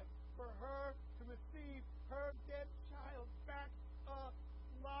been like for her to receive her dead child back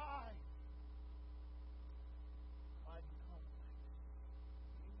alive? Elijah comes.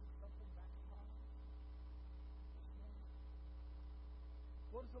 Do you need something back alive?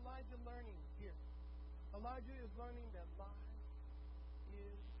 What is Elijah learning here? Elijah is learning that life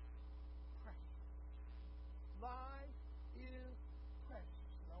is precious. Life is precious.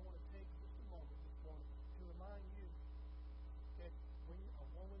 And I want to take just a moment this morning to remind you that when a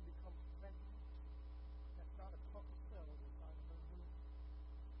woman becomes pregnant, that's not a clump of cells inside of her womb.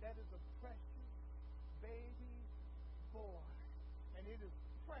 That is a precious baby boy. And it is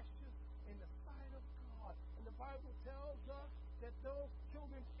precious in the sight of God. And the Bible tells us that those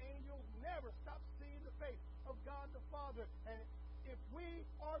children's angels never stop seeing the face of God the Father. And if we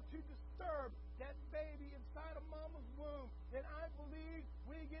are to disturb that baby inside of mama's womb, then I believe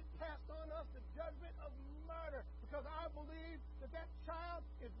we get passed on us the judgment of murder, because I believe that that child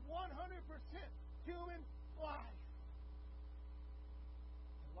is 100% human life.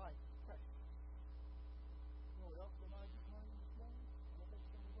 And life is precious. You know what else Elijah's learning this morning? I think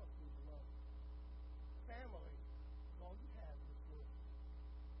some of us need to learn. Family is all you have in this world.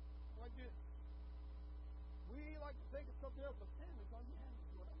 Like this. We like to think of something else, but family is all you have in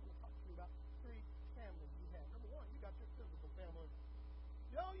this world. I'm going to talk to you about 3 families you have. Number 1, you got your physical family.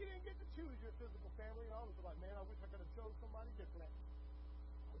 You know, you didn't get to choose your physical family. And I was like, man, I wish I could have chose somebody different.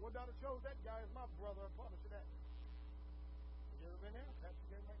 I would not have chose that guy as my brother. I promise you that. Have you ever been there? That's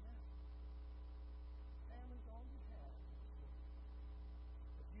there right now. Family's all you have in this world.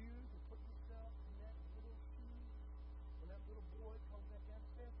 If you can put yourself in that little shoe, when that little boy comes back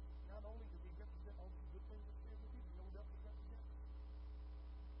downstairs, not only does he represent all the good things that stairs with you, you know what else he represents?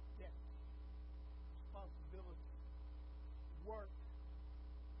 Debt, responsibility, work,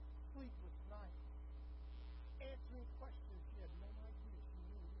 sleepless nights, answering questions she had no idea she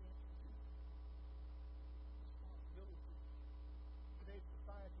knew the answer to. Responsibility. Today's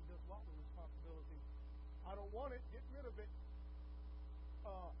society does a lot with responsibility. I don't want it, get rid of it.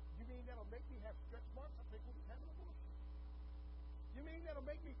 You mean that'll make me have stretch marks? I think we'll just have an abortion. You mean that'll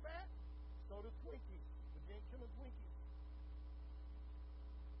make me fat? So do Twinkies. But you ain't killing Twinkies.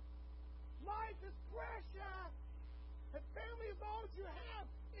 Life is precious. And family is all that you have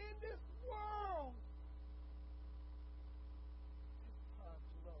in this world. Take time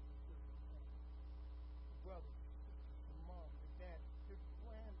to love your sister, your brother.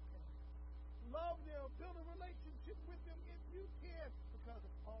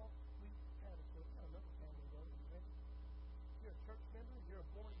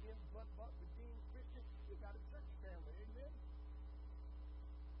 again, blood-bought, redeemed Christian. You got a church family, amen?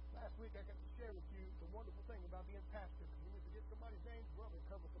 Last week I got to share with you the wonderful thing about being pastor. When you forget somebody's name, brother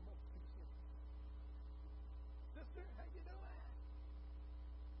covers the multitude of sins. Sister, how you doing?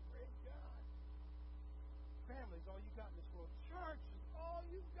 Praise God. Family is all you got in this world. Church is all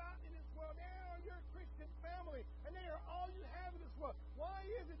you've got in this world. They are your Christian family, and they are all you have in this world. Why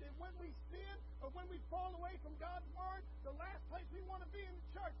is it that when we sin or when we fall away from God's Word, the last place we want to be in the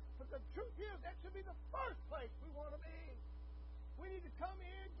church? But the truth is, that should be the first place we want to be. We need to come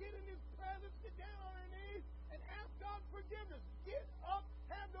in, get in His presence, get down on our knees, and ask God's forgiveness. Get up,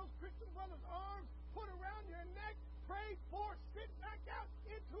 have those Christian brothers' arms put around your neck, pray for, sit back out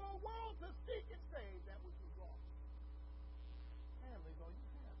into a world to seek and save that which is lost. Family is all you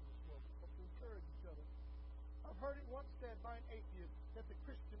have in this world. Help to encourage each other. I've heard it once said by an atheist that the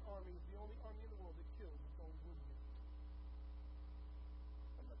Christian army is the only army in the world that kills its own wounded.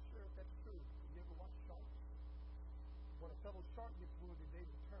 I'm not sure if that's true. Have you ever watched sharks? When a fellow shark gets wounded, they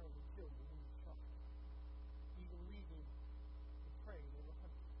return and kill the wounded shark, even leaving the prey they were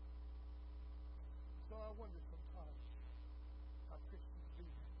hunting. So I wonder sometimes how Christians do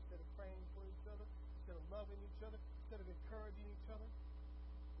that. Instead of praying for each other, instead of loving each other, instead of encouraging each other,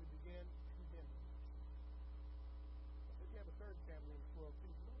 we begin condemning each other. I said you have a third family in this world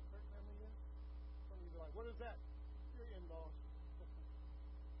too. You know what a third family is? Some of you are like, what is that? Your in-laws.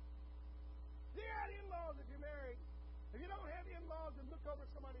 You got in-laws if you're married. If you don't have in-laws, then look over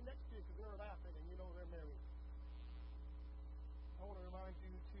at somebody next to you because they're laughing and you know they're married. I want to remind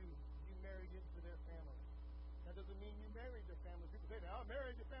you, too, you married into their family. That doesn't mean you married their family. People say, I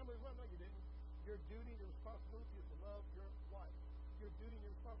married your family as well. No, you didn't. Your duty, your responsibility is to love your wife. Your duty,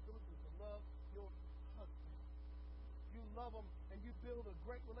 your responsibility is to love your husband. You love them and you build a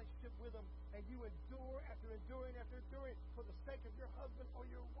great relationship with them and you endure after enduring after enduring for the sake of your husband or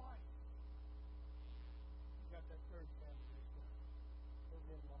your wife. You got that third family as well. Those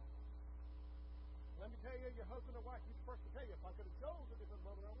in-laws. Let me tell you, your husband or wife, he's the first to tell you, if I could have chosen a different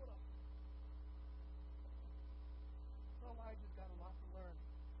brother, I would have. So Elijah's got a lot to learn.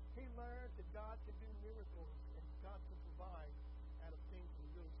 He learned that God can do miracles and God can provide out of things that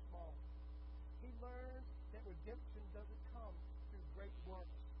are really small. He learned that redemption doesn't come through great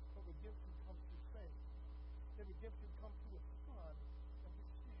works, but redemption comes through faith. That redemption comes through a son that was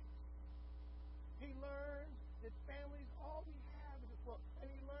saved. He learned that family is all we have in this world. And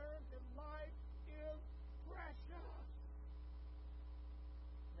he learned that life is precious.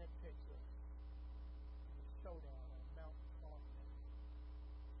 And that takes us to the showdown on Mount Carmel.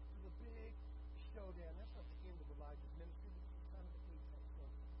 It was a big showdown. That's not the end of Elijah's ministry. This is kind of the apex of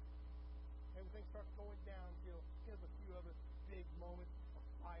it. Everything starts going downhill. Here's a few other big moments of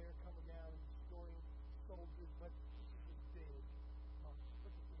fire coming down and destroying soldiers. But this is a big moment.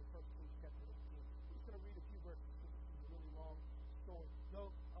 Look at the first Kings chapter 18. I'm just going to read a few verses because this is a really long story.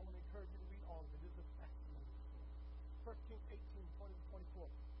 Though I want to encourage you to read all of it. This is a fascinating story. 1 Kings 18, 20 to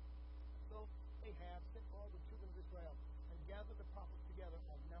 24. So Ahab sent all the children of Israel and gathered the prophets together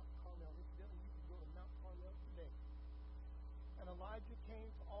on Mount Carmel. Incidentally, you can go to Mount Carmel today. And Elijah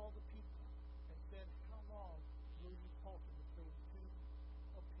came to all the people and said, how long will you falter between two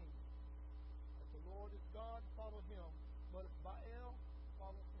opinions? If the Lord is God, follow him. But if Baal,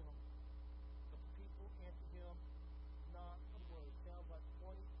 follow him. But the people answered him not a word. Sounds like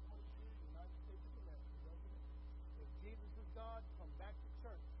 2022 United States of America, doesn't it? If Jesus is God, come back to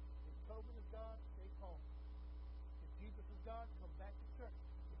church. If Tobin is God, stay home. If Jesus is God, come back to church.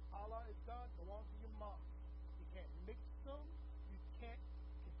 If Allah is God, go on to your mosque. You can't mix them. You can't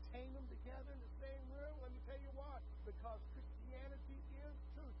contain them together in the same room. Let me tell you why. Because Christianity is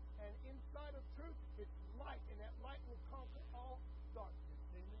truth. And inside of truth, it's light. And that light will conquer all darkness.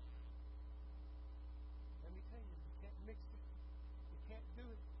 Amen? Let me tell you, you can't mix it. You can't do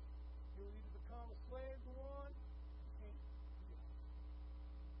it. You'll either become a slave to one, you can't do the other.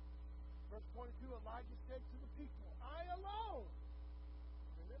 Verse 22, Elijah said to the people, I alone.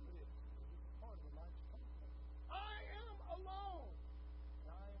 Remember this. This is part of Elijah's concept. I am alone.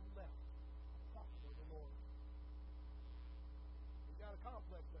 And I am left. A prophet of the Lord. We got a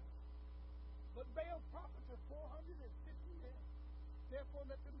complex there. But Baal's prophets are 450 men. Therefore,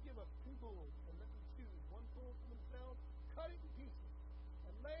 let them give us 2 bulls, and let them choose 1 bull for themselves, cut it in pieces,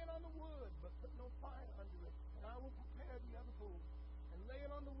 and lay it on the wood, but put no fire under it. And I will prepare the other bulls, and lay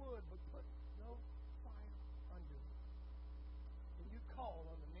it on the wood, but put no fire under it. And you call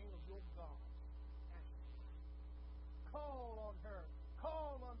on the name of your God. Call on her.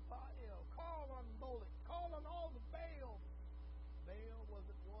 Call on Baal. Call on Molech. Call on all the Baals. Baal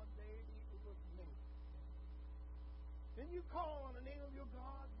wasn't one deity, it was many. Then you call on the name of your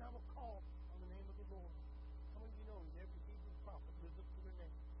God, and I will call on the name of the Lord. Some of you know that every Hebrew prophet lives up to their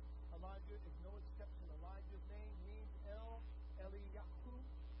name. Elijah is no exception. Elijah's name means Eliyahu,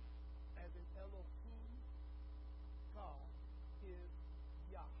 as in Elohim. God is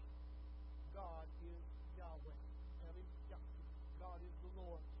Yah. God is Yahweh. Eliyahu. God is the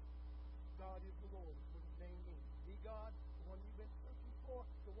Lord. God is the Lord. That's what his name means. The God, the one you've been searching for,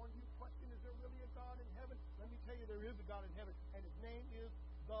 the one you question, is there really a God in heaven? Let me tell you, there is a God in heaven, and his name is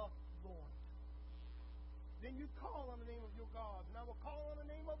the Lord. Then you call on the name of your God, and I will call on the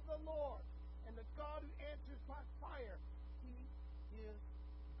name of the Lord, and the God who answers by fire. He is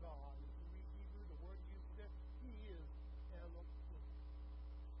God. If you read Hebrew, the word used there, he is Elohim.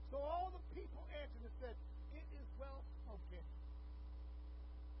 So all the people answered and said, it is well spoken.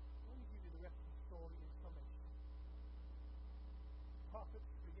 Let me give you the rest of the story in summation. Prophets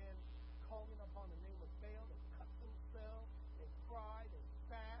began calling upon the name of Baal. They cut themselves, they cried, they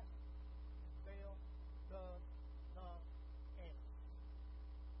fast, and Baal does not answer.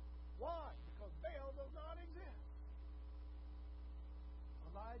 Why? Because Baal does not exist.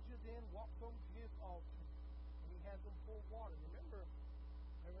 Elijah then walks over to his altar, and he has them pour water. Remember,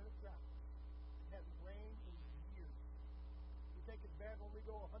 they're in a drought. It hasn't rained in years. You think it's bad when we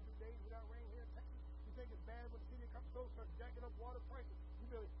go 100 days without rain here in Texas? You think it's bad when the city of Cupertino starts jacking up water prices? You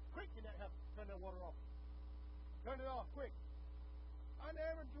really, quick, can that happen? Turn that water off. Turn it off, quick. I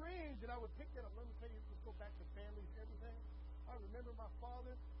never dreamed that I would pick that up. Let me tell you, let's go back to families and everything. I remember my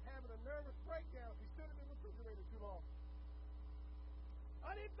father having a nervous breakdown if he stood in the refrigerator too long.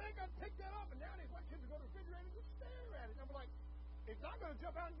 I didn't think I'd pick that up, and nowadays my kids go to the refrigerator and just stare at it. I'm like, it's not going to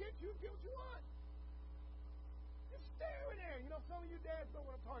jump out and get you. Get what you want. Just stare in there. You know, some of you dads know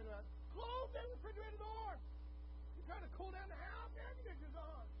what I'm talking about. Close that refrigerator door. You're trying to cool down the house, air conditioner's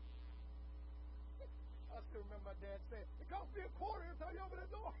on. I still remember my dad saying, it costs me $0.25 every time you open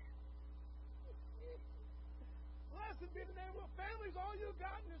that door. Blessed be the name of the families, all you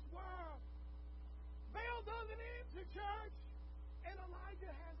got in this world. Baal doesn't answer, church. And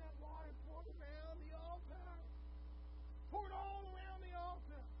Elijah has that water poured around the altar. Poured all around the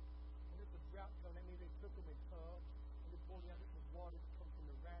altar. And it's a drought coming. That means they took them in tubs and they poured out this water that comes from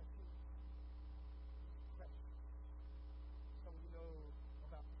the rations. Precious. Some of you know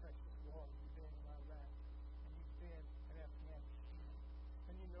about precious water. You've been in Iraq. And you've been in Afghanistan.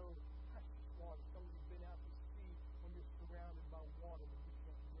 And you know precious water. Some of you have been out to sea when you're surrounded by water, but you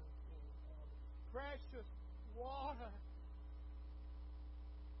can't drink any of it. Precious water.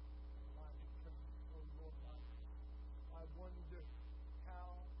 I wonder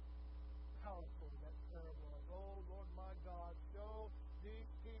how powerful that prayer was. Oh, Lord my God, show these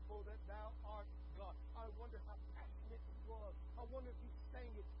people that thou art God. I wonder how passionate it was. I wonder if he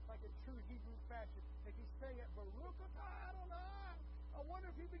sang it like a true Hebrew fashion. If he sang it, Baruch atah Adonai. I wonder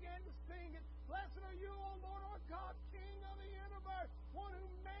if he began to sing it, blessed are you, O Lord our God, King of the universe, one who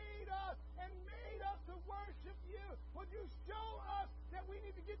made us and made us to worship you. Would you show us that we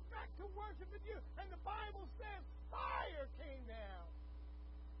need to get back to worshiping you? And the Bible says fire came down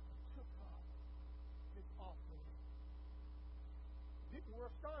and took up his offering. People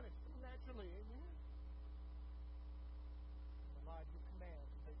were astonished naturally, amen. Elijah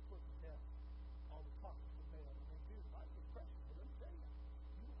commands and they put to death all the prophets of Baal. And they do. The Bible is precious, but let me tell you,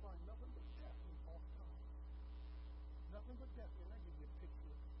 you will find nothing but death in false gods. Nothing but death. And I give you a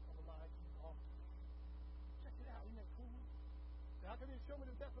picture of Elijah's altar. Check it out. Isn't that cool? Now, how can you show me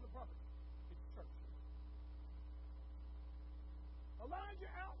the death of the prophet? It's church. Elijah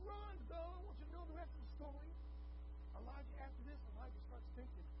outruns, though. I want you to know the rest of the story. Elijah, after this, Elijah starts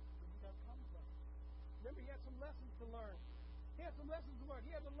thinking, where you got to come from? Remember, he had some lessons to learn. He had some lessons to learn.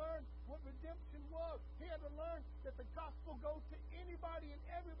 He had to learn what redemption was. He had to learn that the gospel goes to anybody and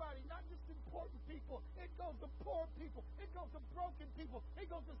everybody, not just important people. It goes to poor people. It goes to broken people. It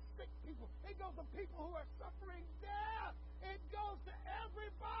goes to sick people. It goes to people who are suffering death. It goes to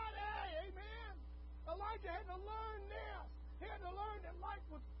everybody. Amen. Elijah had to learn this. He had to learn that life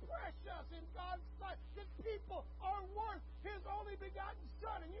was precious in God's sight. That people are worth his only begotten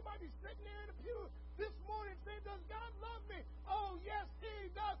Son. And you might be sitting there in the pew this morning saying, does God love me? Oh, yes,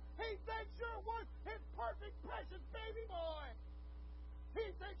 he does. He thinks you're worth his perfect, precious baby boy. He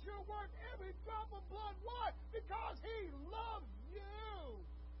thinks you're worth every drop of blood. Why? Because he loves you.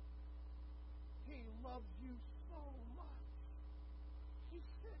 He loves you so much. He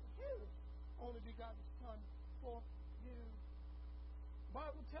sent his only begotten Son for you. The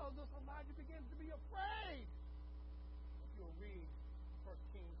Bible tells us Elijah begins to be afraid. If you'll read 1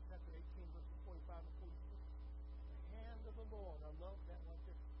 Kings chapter 18, verses 45 and 46. The hand of the Lord. I love that right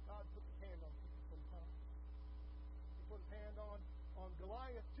there. God puts his hand on people sometimes. He put his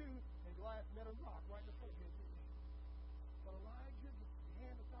Goliath too, and Goliath met a rock right in the forehead. But Elijah, the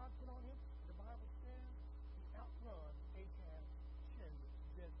hand of God put on him, the Bible says he outrun Ahab's chariot to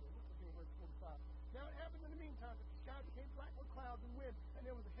Jezreel. Look at me in verse 45. Now it happened in the meantime that the sky became black with clouds and wind, and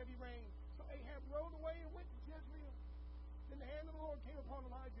there was a heavy rain. So Ahab rode away and went to Jezreel. Then the hand of the Lord came upon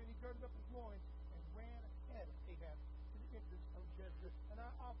Elijah, and he girded up his loins and ran ahead of Ahab to the entrance of Jezreel. And I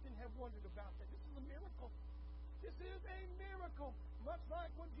often have wondered about that. This is a miracle. This is a miracle. Much like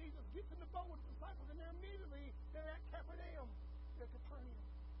when Jesus gets in the boat with the disciples, and they're at Capernaum. They're at Capernaum.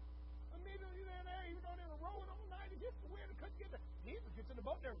 Immediately they're there. Even though they were rowing all night against the wind and couldn't get there. Jesus gets in the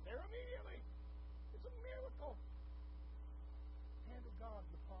boat, they're there immediately. It's a miracle. The hand of God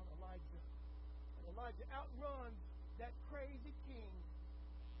is upon Elijah. And Elijah outruns that crazy king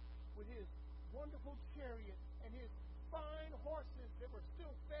with his wonderful chariot and his fine horses that were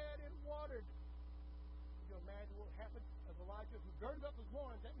still fed and watered. Can you imagine what happened as Elijah, who girded up his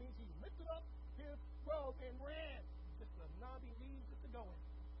loins? That means he lifted up his robe and ran. Just a knobby leaves at the going.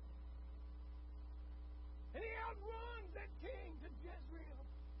 And he outruns that king to Jezreel.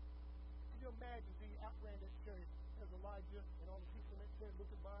 Can you imagine he outran that chariot as Elijah and all the people in that chariot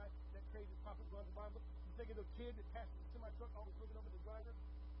looking by, that crazy prophet running by? You think of the kid that passed the semi-truck, always looking over the driver?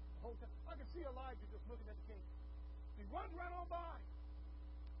 The whole time. I can see Elijah just looking at the king. He runs right on by.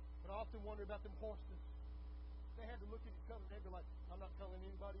 But I often wonder about them horses. They had to look at each other. They'd be like, I'm not telling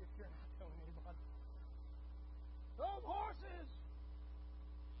anybody if you're not telling anybody. Those horses!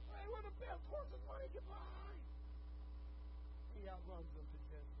 They were the best horses money could buy. He outruns them to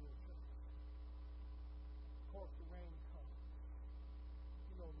Jezreel. Of course, the rain comes.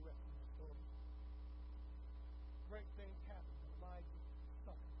 You know the rest of the story. Great things happen. Elijah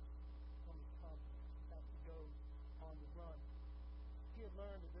suffers from his conflict. He has to go on the run. He had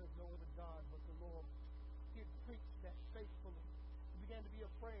learned that there's no other God but the Lord. He had preached that faithfully. He began to be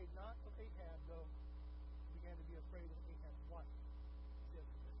afraid, not of Ahab, though. He began to be afraid of Ahab's wife,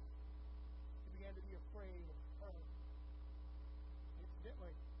 Jezebel. He began to be afraid of her.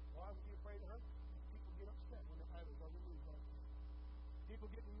 Incidentally, why was he afraid of her? People get upset when their idols are removed. People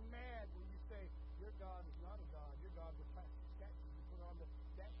get mad when you say, your God is not a God. Your God is a plastic statue you put on the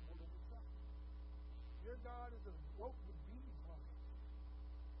dashboard of your truck. Your God is a rope with beads on it.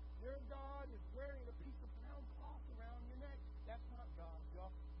 Your God is wearing a piece of brown cloth around your neck. That's not God,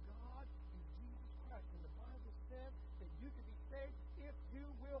 y'all. God is Jesus Christ. And the Bible says that you can be saved if you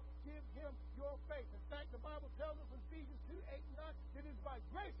will give him your faith. In fact, the Bible tells us in Ephesians 2:8 and 9 that it is by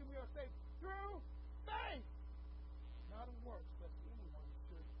grace that we are saved through faith. Not of works, lest anyone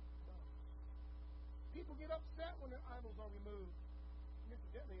should boast. People get upset when their idols are removed. And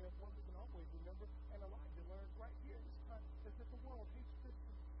incidentally, that's one we can always remember. And Elijah learns right here this time is that the world hates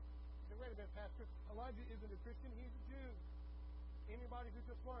Christians. He said, wait a minute, Pastor. Elijah isn't a Christian, he's a Jew. Anybody who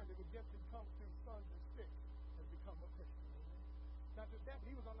just learned that redemption comes through sons and sticks has become a Christian. Amen. Not just that,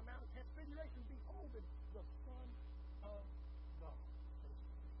 but he was on the Mount of Transfiguration, beholding the Son of God.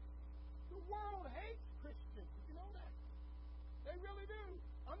 The world hates Christians. Did you know that? They really do.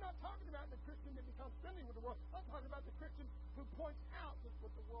 I'm not talking about the Christian that becomes friendly with the world. I'm talking about the Christian who points out that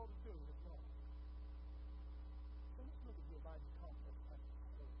what the world is doing is wrong. So let's look at the Elijah context.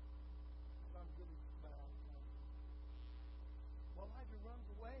 I'm really about out of time. Well, Elijah runs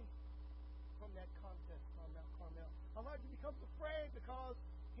away from that contest on Mount Carmel. Elijah becomes afraid because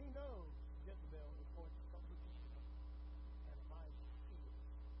he knows Jezebel is going to come to him. And Elijah feels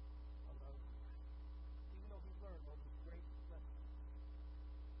alone. Even though he's learned all these great lessons.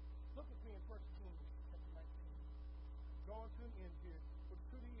 Look with me in 1 Kings chapter 19. Drawing to an end here, what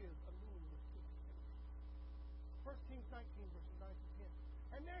truly is a meaningless existence. 1 Kings 19, verses 9 to 10.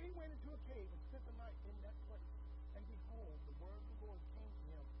 And there he went into a cave and spent the night in that place. And behold, the word of the Lord came to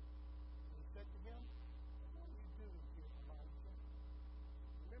him. And he said to him, what are you doing here, Elijah?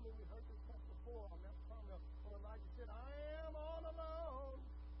 Remember, we heard this text before on Mount Carmel, where Elijah said, I am all alone.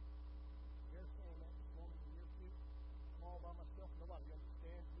 You're saying that this morning in your feet. I'm all by myself. Nobody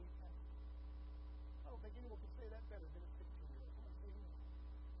understands me. I don't think anyone can say that better than a 16-year-old.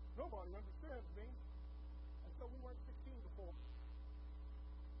 Nobody understands me. And so we weren't 16 before.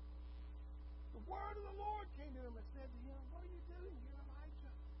 The word of the Lord came to him and said to him, what are you doing here,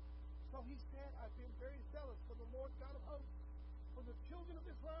 Elijah? So he said, I've been very zealous for the Lord God of hosts. For the children of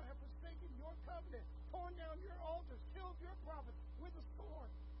Israel have forsaken your covenant, torn down your altars, killed your prophets with the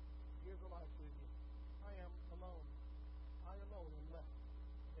sword. Here's Elijah again. I am alone. I alone am left.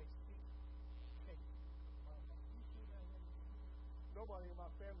 And they speak hate. You see that? Nobody in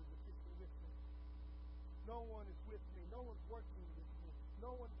my family is assisting with me. No one is with me. No one's working with me.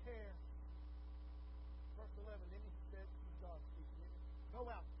 No one cares. Verse 11, then he said, this is God speaking, Go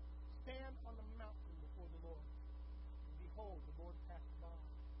out, stand on the mountain before the Lord. And behold, the Lord passed by,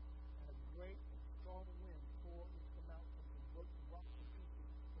 and a great and strong wind tore into the mountain and broke the rocks in pieces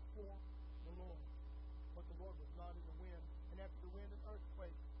before the Lord. But the Lord was not in the wind, and after the wind, an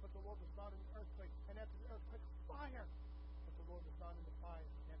earthquake. But the Lord was not in the earthquake, and after the earthquake, fire. But the Lord was not in the fire,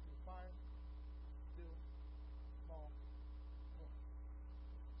 and after the fire, still small voice.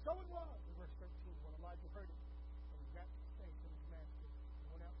 So it was, in verse 13, when Elijah heard it, and he wrapped his face in his mantle, and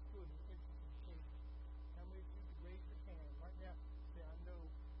went out, stood in the entrance of the cave. How many of you could raise your hand right now and say, I know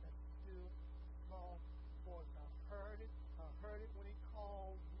that still small voice. I heard it when he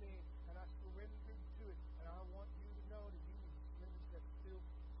called me, and I surrendered to it. And I want you to know that you need to surrender to that still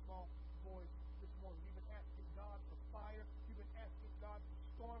small voice this morning. You've been asking God for fire. You've been asking God for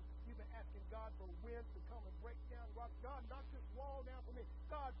storm. You've been asking God for wind to come and break down rocks. God, knock this wall down for me.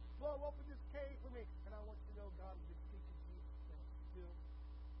 God, blow open this cave for me. And I want you to know God is just speaking to you in a still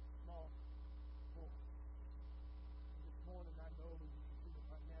small voice. And this morning, I know you can do it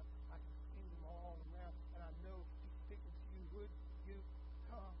right now. I can see them all around, and I know He's speaking to you. Would you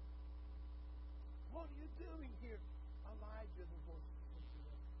come? What are you doing here? Elijah, the voice came to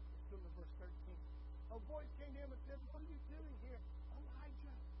him. It's still in verse 13. A voice came to him and said, what are you doing here?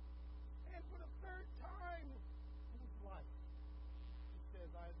 Elijah. And for the third time in his life, he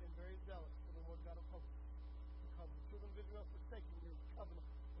says, I have been very zealous for the Lord God of hosts, because the children of Israel have forsaken your covenant,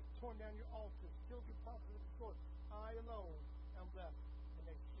 have torn down your altars, killed your prophets with the sword. I alone am left, and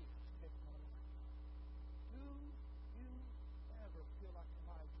they seek to take my life. Do you ever feel like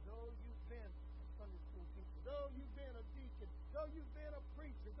Elijah? Though you've been a Sunday school teacher, though you've been a deacon, though you've been a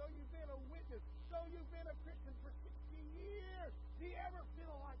preacher, though you've been a witness, though you've been a Christian for 60 years, do you ever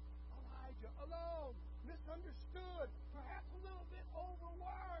feel like Elijah, alone, misunderstood, perhaps a little bit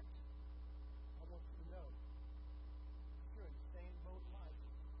overworked? I want you to know you're in the same boat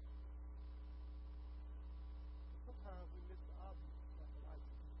Elijah. Sometimes we miss the obvious, like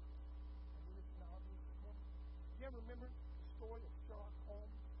Elijah did. Have you missed the obvious this morning? Do you ever remember the story of Sherlock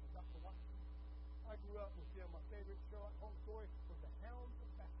Holmes and Dr. Watson? I grew up with them. My favorite Sherlock Holmes story was The Hounds of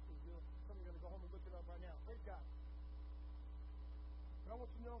Baskerville. Some of you are going to go home and look it up right now. Praise God. But I want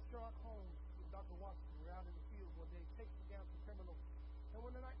you to know Sherlock Holmes and Dr. Watson were out in the field one day chasing down some criminals. And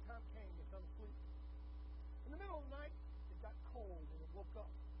when the nighttime came, they fell asleep. In the middle of the night, it got cold and it woke up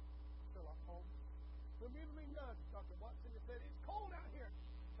Sherlock Holmes. So immediately nudged Dr. Watson and said, it's cold out here.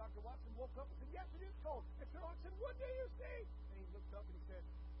 Dr. Watson woke up and said, yes, it is cold. And Sherlock said, what do you see? And he looked up and he said,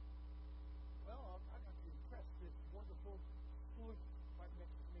 well, I got to impress this wonderful sleuth right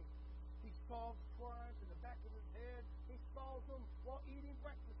next to me. He solves crimes in the back of his head. He solves them while eating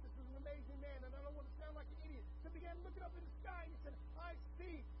breakfast. This is an amazing man, and I don't want to sound like an idiot. So he began looking up in the sky, and he said, I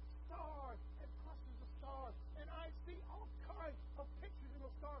see stars and clusters of stars, and I see all kinds of pictures in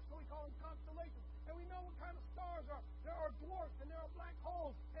those stars, so we call them constellations. And we know what kind of stars are. There are dwarfs, and there are black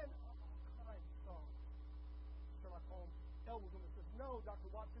holes, and all kinds of stars. Sherlock Holmes elbows him and says, no, Dr.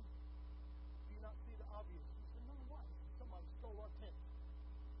 Watson, do you not see the obvious? He said, no, why? Somebody stole our tent.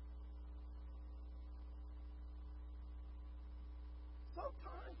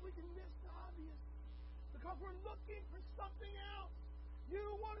 Sometimes we can miss the obvious because we're looking for something else. You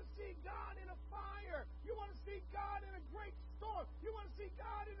want to see God in a fire. You want to see God in a great storm. You want to see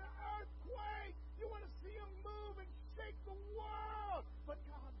God in an earthquake. You want to see Him move and shake the world. But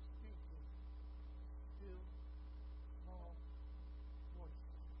God is speaking still small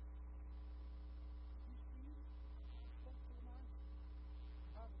voices. You see, spoke to Elijah.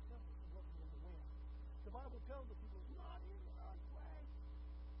 The Bible tells us He wasn't in the wind. The Bible tells us He was not in the earthquake.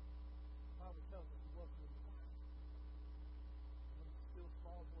 The Bible tells us He wasn't in the fire. But He still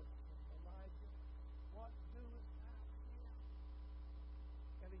small voice said, Elijah, what doest thou here?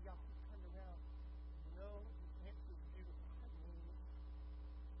 Eliyahu turned around. You know, his answer is beautiful.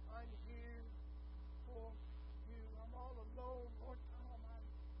 I'm here for you. I'm all alone, Lord God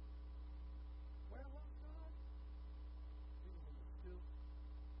Almighty. Where was God? He was in the still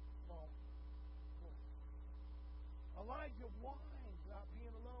small voice. Elijah whined about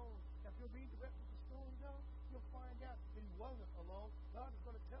being alone. If you'll read the rest of the story, though, you'll find out that he wasn't alone. God is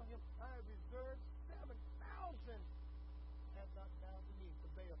going to tell him, I have reserved 7,000 have not bowed the knee to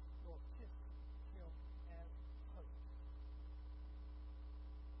Baal nor kissed him as husband.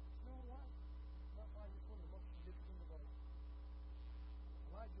 You know what? I find this one of the most significant of all.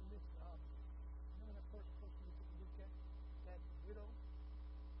 Elijah missed the obvious. Remember that first person we took a look at? That widow?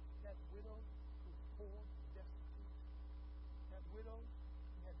 That widow who was poor and destitute. That widow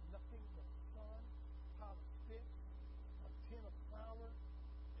who had nothing but sun, pot of sticks, a tin of flour,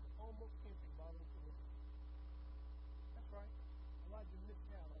 and almost empty bottle of water. That's right. Elijah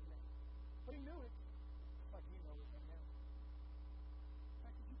But he knew it. Just like we know it right now. In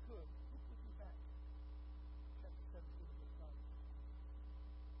fact, if you could, look with me back. Chapter 17 of this Bible.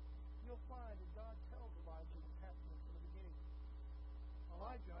 You'll find that God tells Elijah what's happening from the beginning.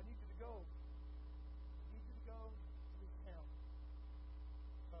 Elijah, I need you to go. I need you to go to this town.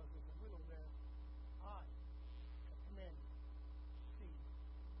 Because there's a widow there. I have commanded you to see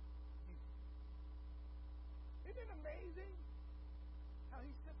you. Isn't it amazing how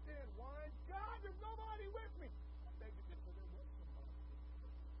he sits there and whines, God, there's nobody with me. I beg to differ, there was somebody.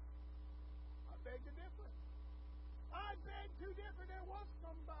 I beg to differ. I beg to differ, there was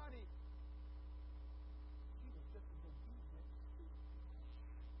somebody. She was just as obedient as he.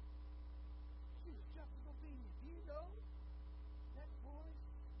 She was just as obedient. Do you know that voice?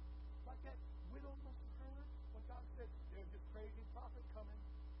 Like that widow must have heard when God said, there's this crazy prophet coming.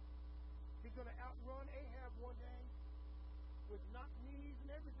 He's going to outrun Ahab one day with knock knees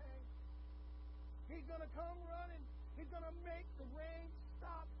and everything. He's going to come running. He's going to make the rain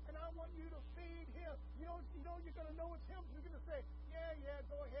stop, and I want you to feed him. You know you're going to know it's him. You're going to say, yeah,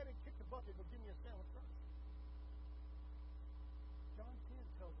 go ahead and kick the bucket, but give me a sandwich first. John 10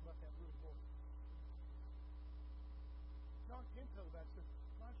 tells about that little boy. John 10 tells about it. Says,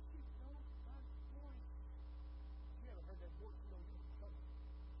 my sheep know my voice. If you haven't heard that voice, you know you're in trouble.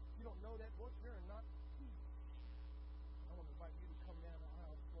 If you don't know that voice, you're not peace. I want to invite you to come down the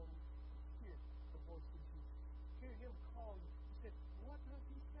aisle for me. Hear the voice of Jesus. Hear him call you. He said, what does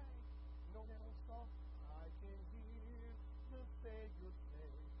he say? You know that old song? I can hear the Savior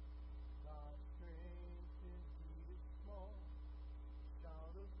say, thy strength indeed is small.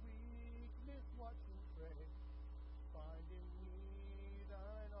 Child of weakness, watch and pray. Find in me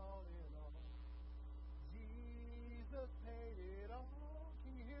thine all in all. Jesus paid it all.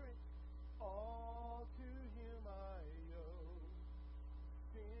 Can you hear it? All to him I owe.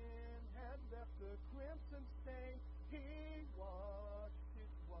 Sin had left a crimson stain. He washed it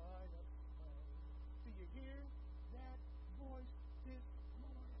white as snow. Do you hear that voice this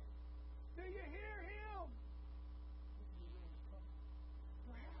morning? Do you hear him? If you really come,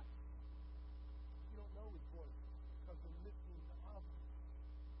 perhaps you don't know his voice because you're listening to others.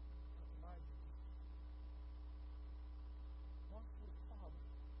 Because Elijah did. Once his father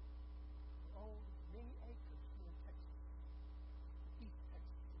owned many acres here in Texas, East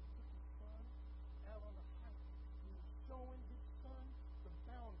Texas, and took his son out on a hike. He was showing his son the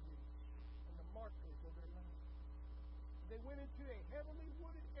boundaries and the markers of their land. They went into a heavily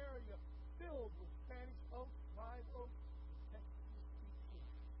wooded area filled with Spanish oaks, live oaks, and Texas mesquite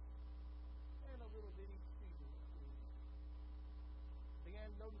trees, and a little bitty cedar tree. Began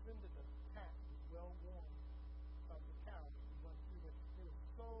noticing that the path was well worn from the cows that run through it. It was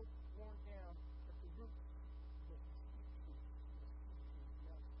so worn down that the roots of the mesquite trees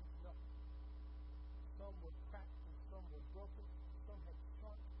now sticking up. Some were cracked and some were broken, and some had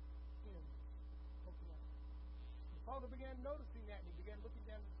sharp ends poking out. The father began noticing that, and he began looking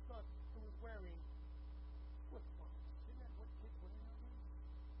down at his son, who was wearing flip-flops. Isn't that what kids wear nowadays?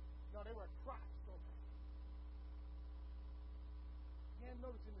 No, they wear Crocs, don't they? He began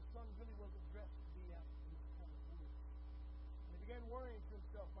noticing his son really wasn't dressed to be out in this kind of wood. And he began worrying to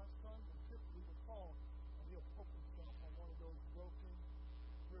himself, my son will simply fall, and he'll poke himself on one of those broken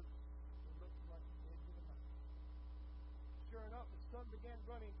roots that looks like the edge of the mountain. Sure enough, his son began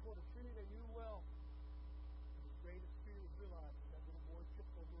running toward a tree they knew well. And his greatest fear was realized that that little boy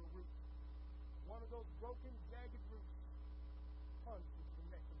tripped over a root. One of those broken, jagged roots plunged into the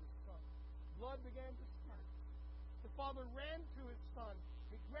neck of his son. Blood began to spurt. The father ran to his son.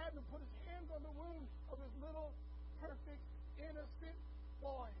 He grabbed and put his hands on the wound of his little, perfect, innocent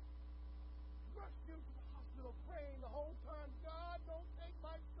boy. He rushed him to the hospital, praying the whole time, God, don't take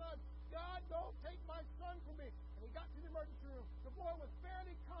my son. God, don't take my son from me. And he got to the emergency room. The boy was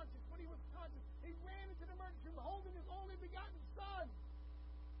barely conscious. When he was conscious, he ran into the emergency room holding his only begotten son.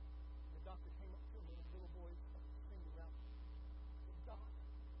 And the doctor came up to him, and the little boy stuck his finger out. He said, Doc,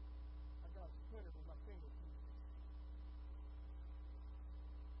 I got a splinter in my finger.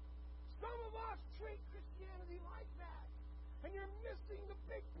 Some of us treat Christianity like that. And you're missing the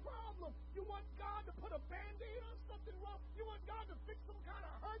big problem. You want God to put a Band-Aid on something wrong. You want God to fix some kind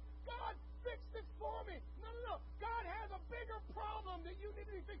of hurt. God, fix this for me. No. God has a bigger problem that you need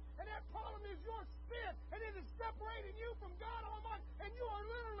to be fixed. And that problem is your sin. And it is separating you from God Almighty. And you are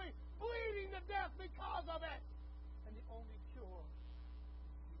literally bleeding to death because of it. And the only cure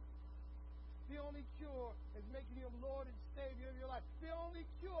is Jesus. The only cure is making him Lord and Savior of your life. The only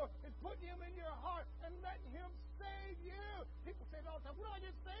cure is putting him in your heart and letting him save you. People say it all the time, where do I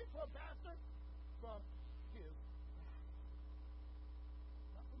get saved from, Pastor? From his wrath.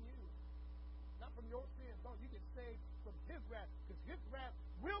 Not from you. your sins. Oh, you get saved from His wrath, because His wrath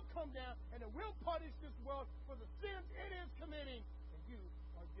will come down and it will punish this world for the sins it is committing, and you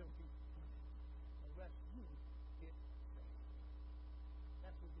are guilty unless you get saved.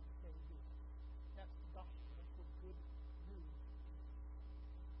 That's what getting saved is. That's the gospel. That's what good news is.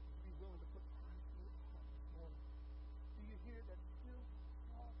 To be willing to put Christ in your heart this morning. Do you hear that still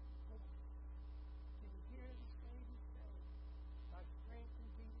small voice? Can you hear the Savior say, "My strength in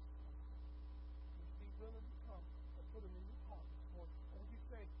Jesus Christ"? Would you be willing to come and put Him in your heart this morning? Or would you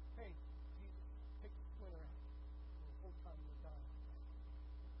say, "Hey, Jesus, take the splinter out. And the whole time you're dying."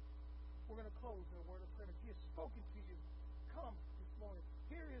 We're going to close in a word of prayer. If He has spoken to you, come this morning.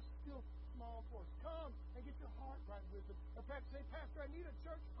 Hear His still small voice. Come and get your heart right with Him. In fact, say, "Pastor, I need a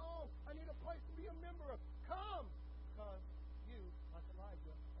church home. I need a place to be a member of." Come, because you, like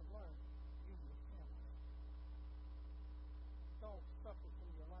Elijah, have learned you will stand. Don't suffer from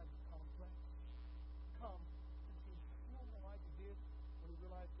your Elijah complex. Come to Jesus. You know what Elijah did when he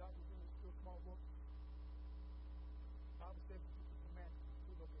realized God was in His still small voice? The Bible says he took the commandment,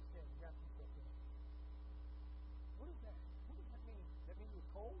 stood over his head, and wrapped himself in it. What is that? What does that mean? Does that mean he was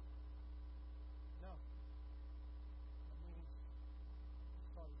cold? No. That means he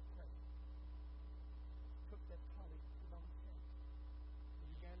started to pray. Took that towel, put it on his head, and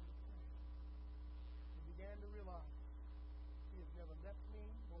began to pray. He began to realize He has never left me,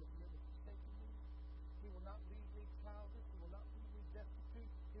 nor has He ever forsaken me. He will not leave me childless. He will not leave me destitute.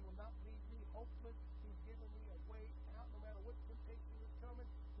 He will not leave me hopeless. He's given me a way out. No matter what temptation is coming,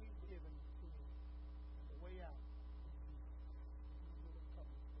 He's given to me. And the way out is Jesus. And He's willing to come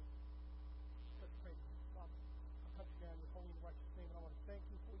with me. Let's pray. Father, I come down your holy and righteous name, and I want to thank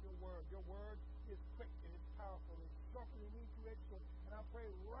You for Your word. Your word is quick and it's powerful and it's sharper than any two-edged sword. And I pray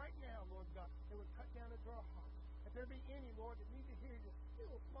right now, Lord God, it would cut down into our hearts. If there be any, Lord, that need to hear Your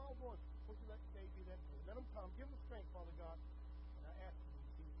still small voice, would You let today be that day? Let them come. Give them strength, Father God. And I ask You in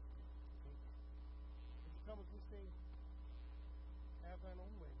Jesus' name. Amen. Would You come as we sing, "Have Thine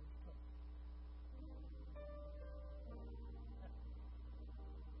Own Way"? Would You come? Would You come? Come on. Have Thine Own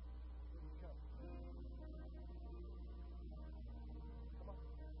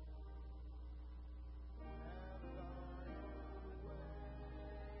way.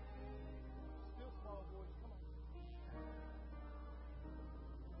 Still small voice. Come on.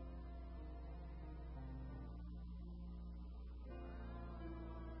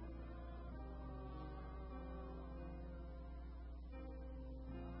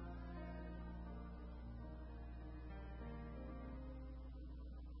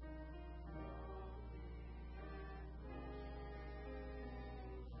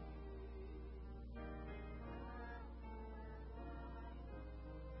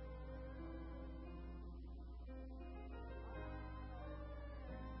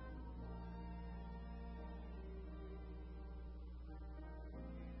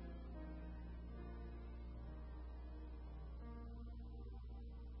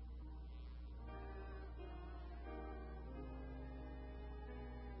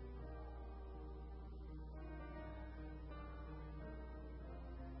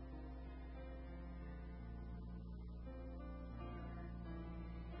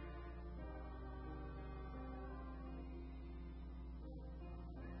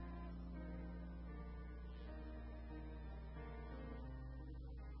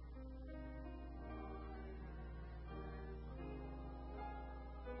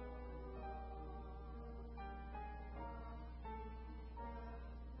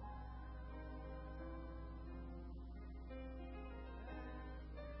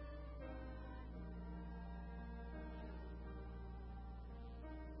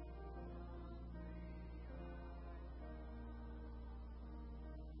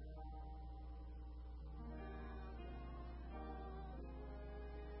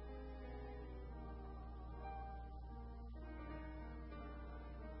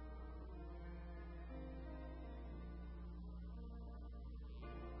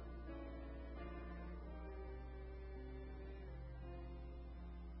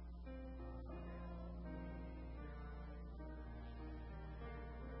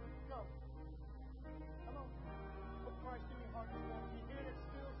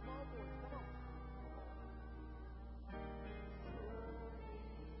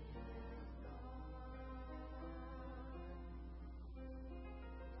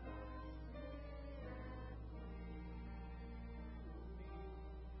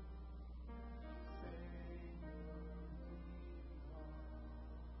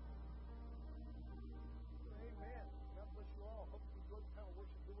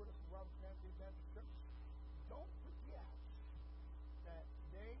 Baptist Church. Don't forget that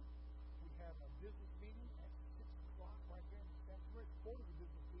today we have a business very supportive of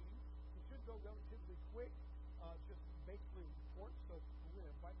business meetings. It should go relatively quick, just basically reports. So we're going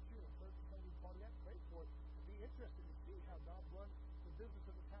to invite you to Thursday, Sunday, part of that. Pray for it. And be interested to see how God runs the business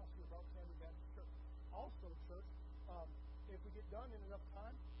of the pastor of Robert Family Baptist Church. Also, church, if we get done in enough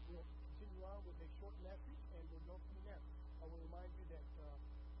time, we'll continue on with a short message, and we'll go from there. I will remind you that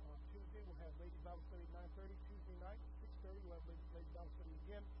Tuesday we'll have Ladies Bible Study at 9:30. Tuesday night at 6:30 we'll have Ladies Bible Study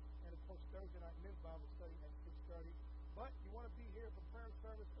again. And, of course, Thursday night Men's Bible Study at 6:30. But you want to be here for prayer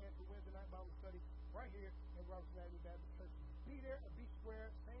service and for Wednesday night Bible study right here at Robertson Avenue Baptist Church. Be there or be square,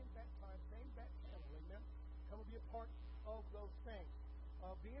 same bat time, same bat channel. Amen. Come and be a part of those things.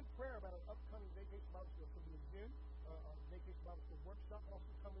 Be in prayer about our upcoming Vacation Bible School. It's going to be in June. Our Vacation Bible School workshop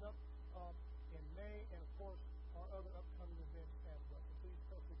also coming up in May. And, of course, our other upcoming events as well. So please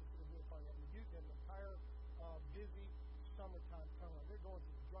feel free to consider being a part of that. The youth have an entire busy summertime coming up. They're going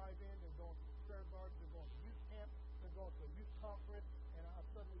to the drive-in. They're going to the prayer gardens. They're going to youth camp. They're going to a youth conference. And I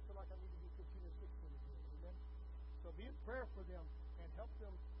suddenly feel like I need to be 15 or 16 again. Amen. So be in prayer for them and help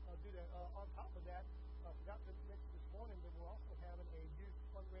them do that. On top of that, I forgot to mention this morning that we're also having a youth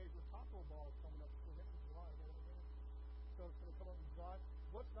fundraiser taco ball coming up. So that's in July. So it's going to come up in July.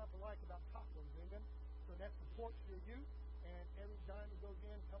 What's not to like about tacos? Amen. So that supports your youth, and every dime that goes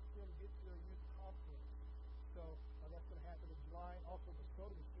in helps them get to their youth conference. So that's going to happen in July. Also, the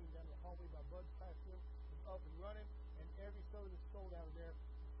soda machine down the hallway by Bud's Classroom is up and running, and every soda that's sold out of there,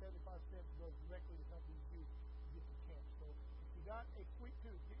 75 cents goes directly to help these youth get to camp. So if you got a sweet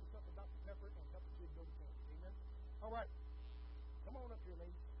tooth, get yourself a Dr. Pepper and help the kids go to camp. Amen. All right, come on up here,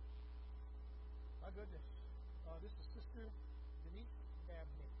 ladies. My goodness, this is Sister Denise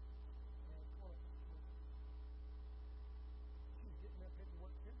Dabney. She's getting that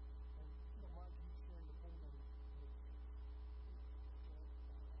paperwork here, and if you don't mind, can you share the phone number?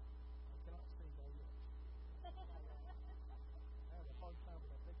 I cannot say that yet. I have a hard time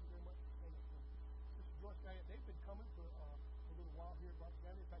with that. Thank you very much for saying it. Sister Joyce, they've been coming for a little while here at Robertson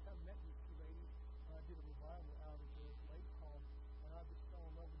Avenue. In fact, I met these two ladies. I did a revival out at the lake home, and I just fell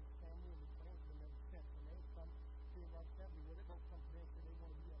in love with this family and the prayers for them since. And they've come here at Robertson Avenue, where they both come today and say they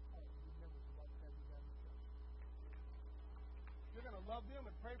want to be a part of the members of Robertson Avenue Baptist Church. You're going to love them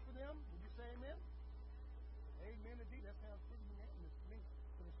and pray for them. Would you say amen? Amen indeed. That sounds pretty unanimous to me.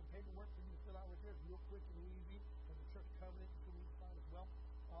 So there's some paperwork for you to fill out right there. It's real quick and easy. There's a church covenant you need to sign as well.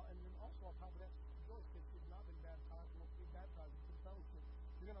 And then also on top of that, Joyce said she's not been baptized. She wants to be baptized into the fellowship.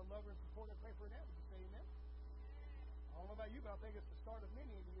 You're going to love her and support her and pray for her now. Would you say amen? I don't know about you, but I think it's the start of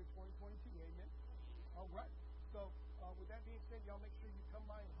many in the year 2022. Amen. All right. So with that being said, y'all make sure you come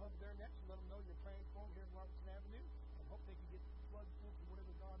by and hug their necks and let them know you're praying for them here at Robertson Avenue. And hope they can get plugged into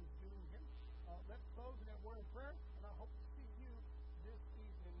whatever God